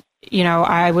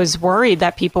 I was worried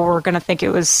that people were going to think it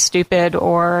was stupid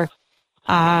or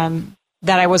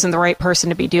that I wasn't the right person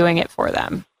to be doing it for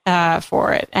them.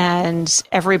 for it. And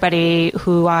everybody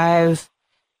who I've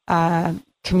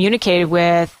communicated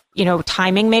with,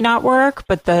 timing may not work,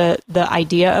 but the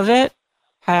idea of it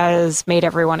has made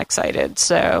everyone excited.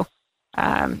 So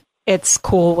it's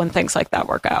cool when things like that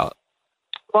work out.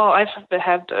 Well, I've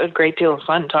had a great deal of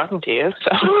fun talking to you.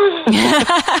 So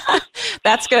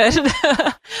that's good.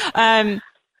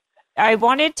 I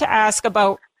wanted to ask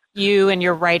about you and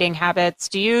your writing habits.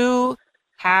 Do you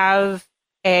have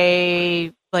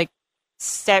a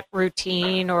set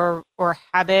routine or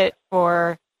habit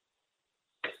or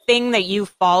thing that you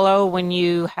follow when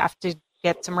you have to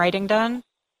get some writing done?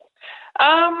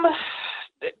 I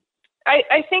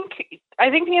think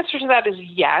the answer to that is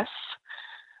yes,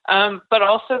 but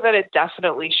also that it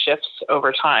definitely shifts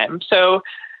over time. So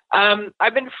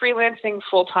I've been freelancing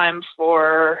full time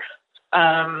for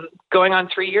going on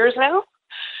 3 years now.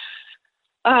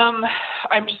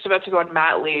 I'm just about to go on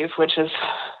mat leave, which is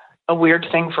a weird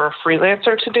thing for a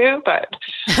freelancer to do, but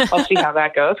I'll see how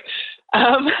that goes.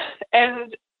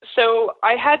 And so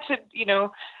I had to,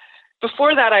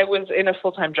 before that I was in a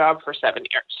full-time job for 7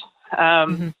 years.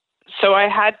 So I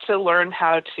had to learn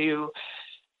how to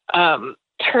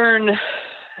turn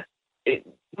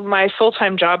my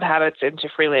full-time job habits into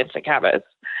freelancing habits.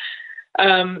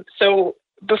 So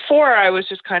before I was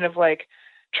just kind of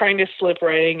trying to slip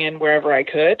writing in wherever I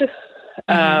could.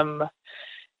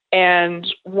 And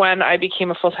when I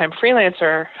became a full-time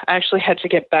freelancer, I actually had to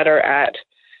get better at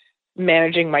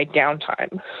managing my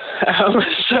downtime.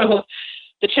 So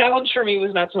the challenge for me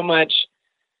was not so much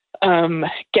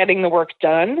getting the work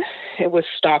done, it was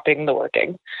stopping the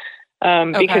working.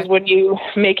 Because when you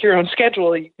make your own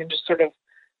schedule, you can just sort of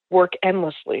work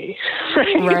endlessly,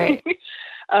 right?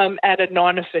 At a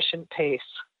non-efficient pace,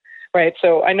 right?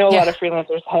 So I know a lot of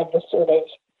freelancers have this sort of,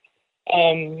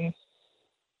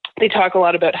 they talk a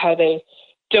lot about how they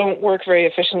don't work very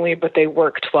efficiently, but they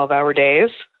work 12-hour days.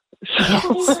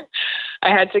 So I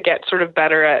had to get sort of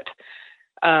better at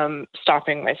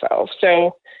stopping myself.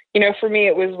 So, for me,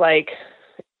 it was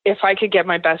if I could get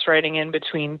my best writing in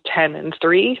between 10 and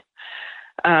 3,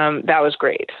 that was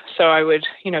great. So I would,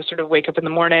 sort of wake up in the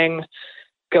morning,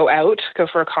 go out, go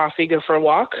for a coffee, go for a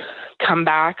walk, come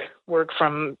back, work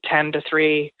from 10 to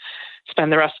 3,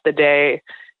 spend the rest of the day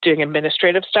doing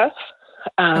administrative stuff.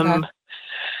 And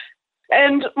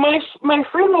my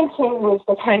freelancing was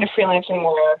the kind of freelancing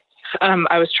where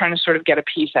I was trying to sort of get a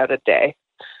piece out a day,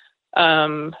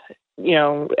 and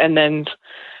then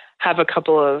have a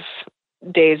couple of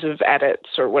days of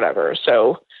edits or whatever.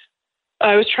 So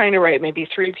I was trying to write maybe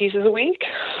 3 pieces a week.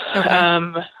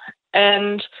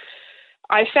 And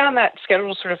I found that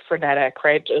schedule sort of frenetic,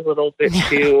 right? A little bit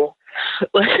too, it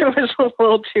was a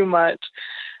little too much.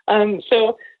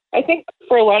 So I think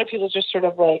for a lot of people, just sort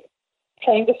of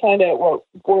trying to find out what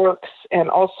works and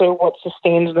also what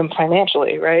sustains them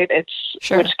financially, right?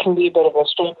 Which can be a bit of a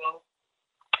struggle.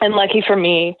 And lucky for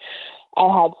me,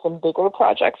 I had some bigger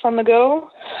projects on the go,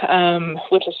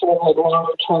 which is sort of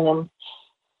longer term,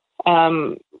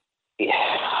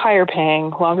 higher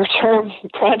paying, longer term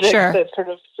projects that sort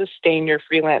of sustain your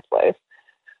freelance life.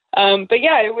 But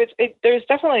yeah, there's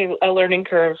definitely a learning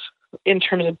curve in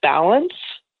terms of balance.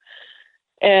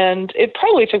 And it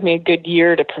probably took me a good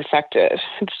year to perfect it.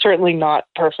 It's certainly not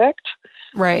perfect.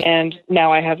 Right. And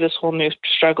now I have this whole new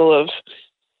struggle of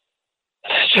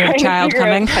your child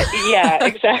coming. Yeah,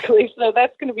 exactly. So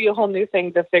that's going to be a whole new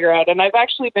thing to figure out. And I've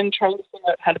actually been trying to figure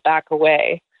out how to back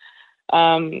away,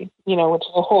 which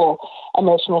is a whole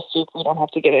emotional soup we don't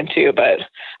have to get into. But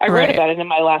I wrote about it in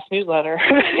my last newsletter.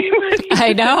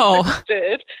 I know.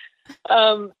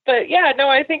 But yeah, no,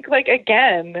 I think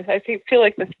again, I feel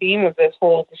like the theme of this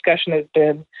whole discussion has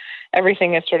been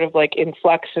everything is sort of in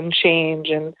flux and change.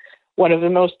 And one of the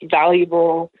most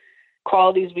valuable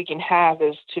qualities we can have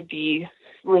is to be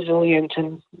resilient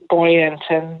and buoyant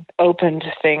and open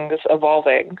to things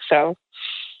evolving. So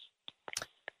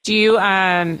do you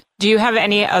have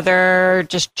any other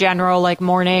just general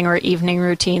morning or evening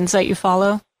routines that you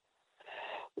follow?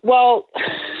 Well,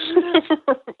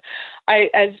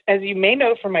 as you may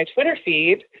know from my Twitter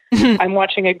feed, I'm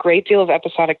watching a great deal of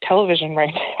episodic television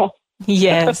right now.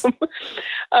 Yes.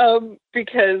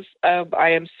 Because I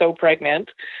am so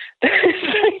pregnant that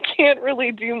I can't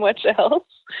really do much else.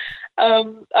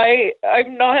 I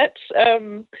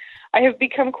have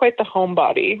become quite the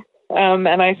homebody. And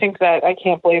I think that I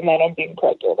can't blame that on being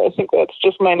pregnant. I think that's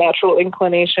just my natural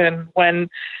inclination when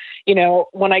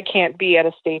I can't be at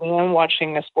a stadium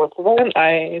watching a sports event.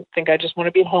 I think I just want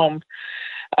to be home.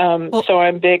 So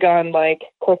I'm big on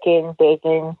cooking,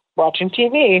 baking, watching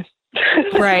TV.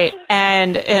 Right.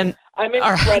 And I'm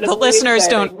the listeners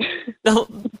exciting.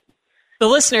 the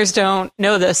listeners don't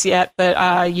know this yet,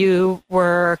 but you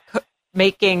were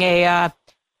making a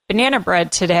banana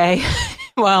bread today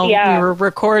while we were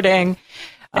recording.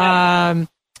 And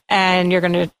you're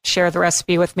going to share the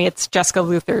recipe with me. It's Jessica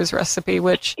Luther's recipe,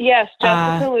 which... Yes,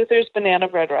 Jessica Luther's banana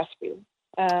bread recipe.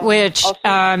 Which...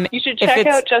 Also, you should check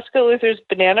out Jessica Luther's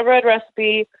banana bread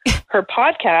recipe, her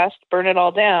podcast, Burn It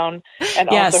All Down, and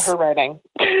also her writing.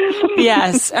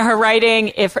 Yes, her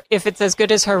writing, if it's as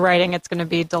good as her writing, it's going to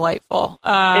be delightful.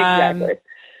 Exactly.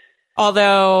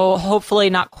 Although, hopefully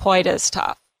not quite as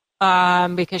tough,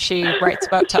 because she writes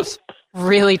about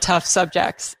really tough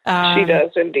subjects. She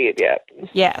does indeed, yeah.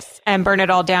 Yes, and Burn It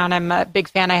All Down. I'm a big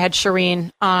fan. I had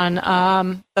Shireen on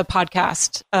the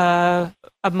podcast a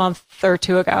month or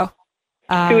two ago.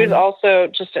 Who is also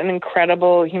just an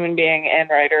incredible human being and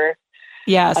writer.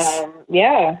 Yes.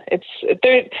 It's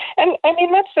there, and I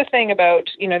mean that's the thing about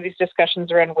these discussions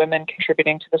around women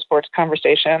contributing to the sports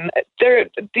conversation.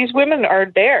 These women are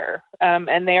there,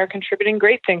 and they are contributing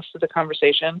great things to the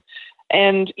conversation,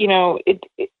 and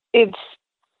it's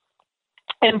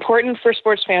important for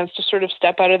sports fans to sort of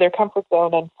step out of their comfort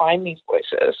zone and find these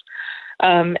voices,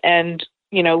 and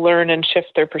learn and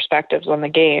shift their perspectives on the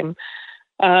game,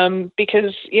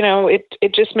 because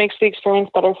it just makes the experience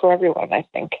better for everyone, I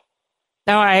think.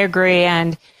 No, I agree.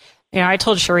 And, I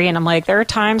told Shireen, I'm like, there are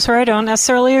times where I don't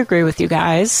necessarily agree with you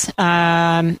guys.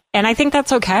 And I think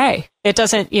that's okay. It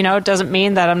doesn't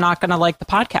mean that I'm not going to like the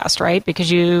podcast, right?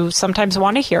 Because you sometimes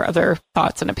want to hear other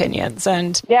thoughts and opinions.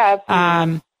 And,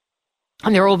 and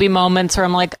there will be moments where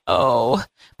I'm like, oh,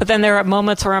 but then there are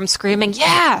moments where I'm screaming,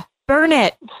 yeah, burn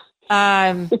it.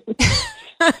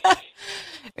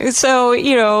 So,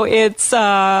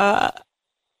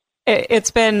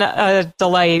 it's been a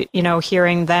delight,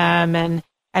 hearing them and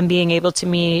being able to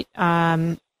meet,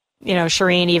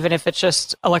 Shireen, even if it's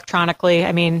just electronically.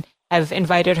 I mean, I've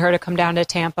invited her to come down to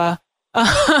Tampa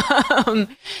and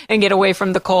get away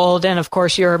from the cold. And of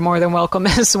course, you're more than welcome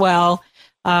as well.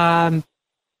 Once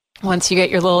you get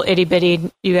your little itty bitty,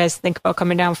 you guys think about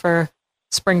coming down for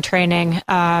spring training,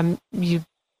 you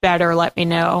better let me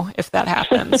know if that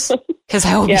happens, because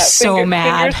I will be so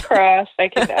mad. Fingers crossed, I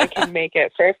can make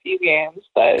it for a few games,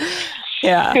 but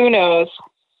who knows?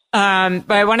 But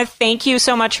I want to thank you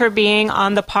so much for being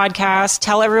on the podcast.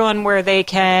 Tell everyone where they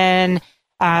can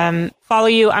follow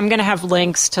you. I'm going to have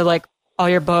links to like all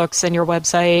your books and your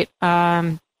website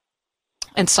and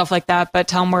stuff like that. But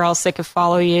tell them where else they could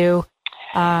follow you.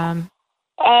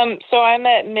 So I'm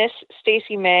at Miss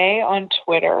Stacey May on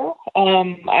Twitter.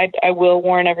 I will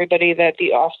warn everybody that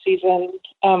the off-season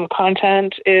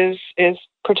content is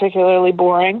particularly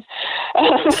boring.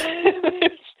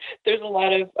 There's a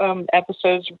lot of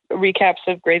episodes, recaps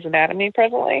of Grey's Anatomy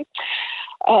presently.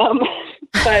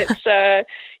 But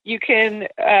you can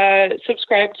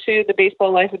subscribe to the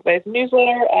Baseball Life Advice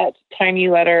newsletter at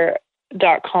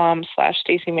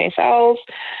tinyletter.com/Stacey May Fowles.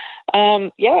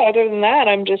 Other than that,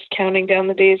 I'm just counting down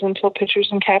the days until pitchers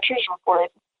and catchers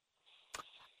report.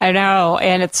 I know,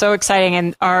 and it's so exciting.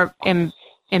 And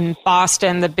in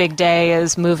Boston, the big day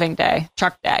is moving day,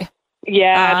 truck day.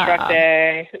 Yeah, truck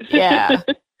day. Yeah.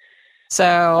 So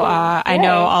I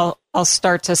know I'll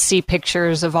start to see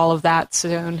pictures of all of that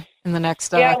soon in the next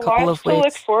couple of weeks. To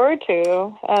look forward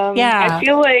to. I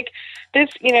feel like this,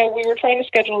 we were trying to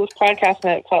schedule this podcast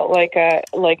and it felt like a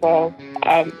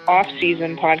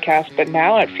off-season podcast, but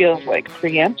now it feels like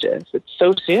preemptive. It's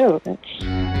so soon.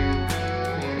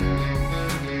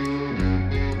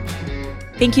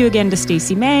 Thank you again to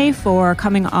Stacey May for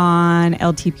coming on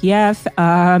LTPF,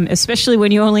 especially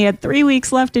when you only had 3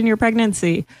 weeks left in your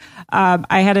pregnancy.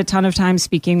 I had a ton of time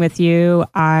speaking with you.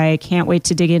 I can't wait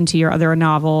to dig into your other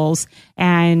novels.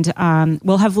 And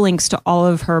we'll have links to all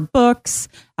of her books,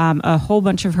 a whole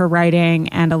bunch of her writing,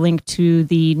 and a link to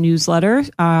the newsletter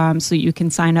so you can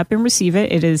sign up and receive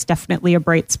it. It is definitely a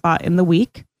bright spot in the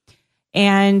week.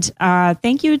 And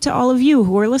thank you to all of you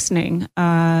who are listening.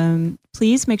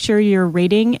 Please make sure you're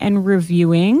rating and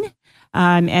reviewing.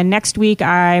 And next week,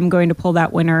 I'm going to pull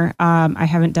that winner. I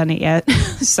haven't done it yet.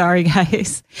 Sorry,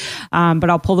 guys. But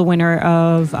I'll pull the winner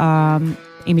of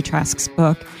Amy Trask's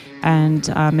book and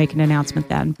make an announcement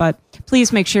then. But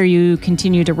please make sure you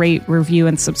continue to rate, review,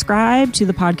 and subscribe to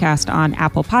the podcast on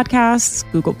Apple Podcasts,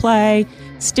 Google Play,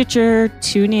 Stitcher,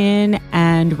 TuneIn,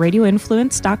 and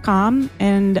RadioInfluence.com.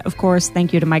 And of course,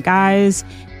 thank you to my guys,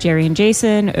 Jerry and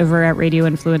Jason over at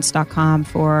RadioInfluence.com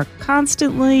for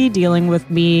constantly dealing with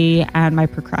me and my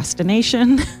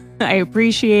procrastination. I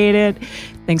appreciate it.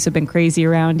 Things have been crazy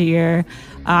around here.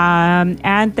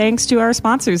 And thanks to our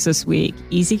sponsors this week,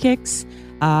 Easy Kicks,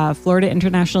 Florida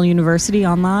International University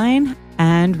Online,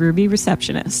 and Ruby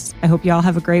Receptionists. I hope you all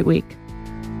have a great week.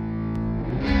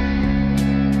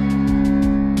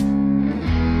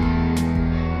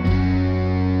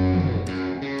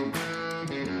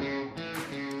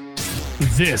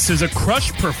 This is a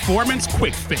Crush Performance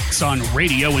Quick Fix on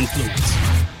Radio Influence.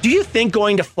 Do you think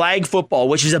going to flag football,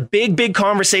 which is a big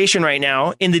conversation right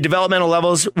now in the developmental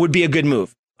levels, would be a good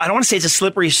move? I don't want to say it's a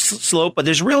slippery slope, but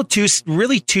there's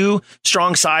really two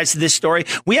strong sides to this story.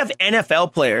 We have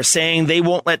NFL players saying they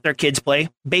won't let their kids play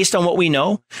based on what we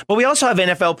know, but we also have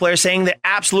NFL players saying that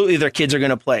absolutely their kids are going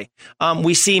to play.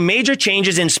 We see major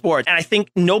changes in sport, and I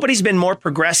think nobody's been more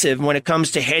progressive when it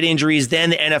comes to head injuries than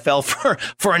the NFL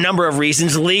for a number of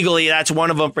reasons. Legally, that's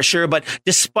one of them for sure, but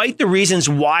despite the reasons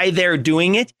why they're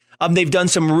doing it, they've done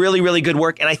some really good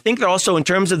work, and I think they're also, in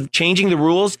terms of changing the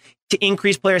rules to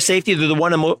increase player safety, they're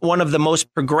one of the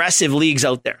most progressive leagues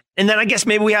out there. And then I guess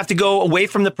maybe we have to go away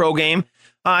from the pro game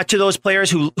to those players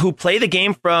who play the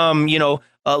game from,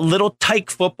 little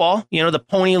tyke football, the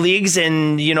pony leagues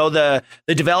and, the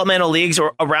developmental leagues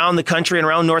around the country and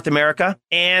around North America.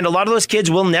 And a lot of those kids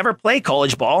will never play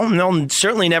college ball, and they'll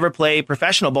certainly never play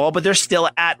professional ball, but they're still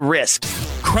at risk.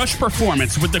 Crush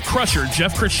Performance with the Crusher,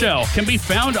 Jeff Krischel, can be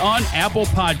found on Apple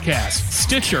Podcasts,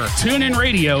 Stitcher, TuneIn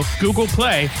Radio, Google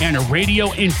Play, and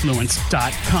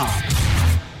RadioInfluence.com.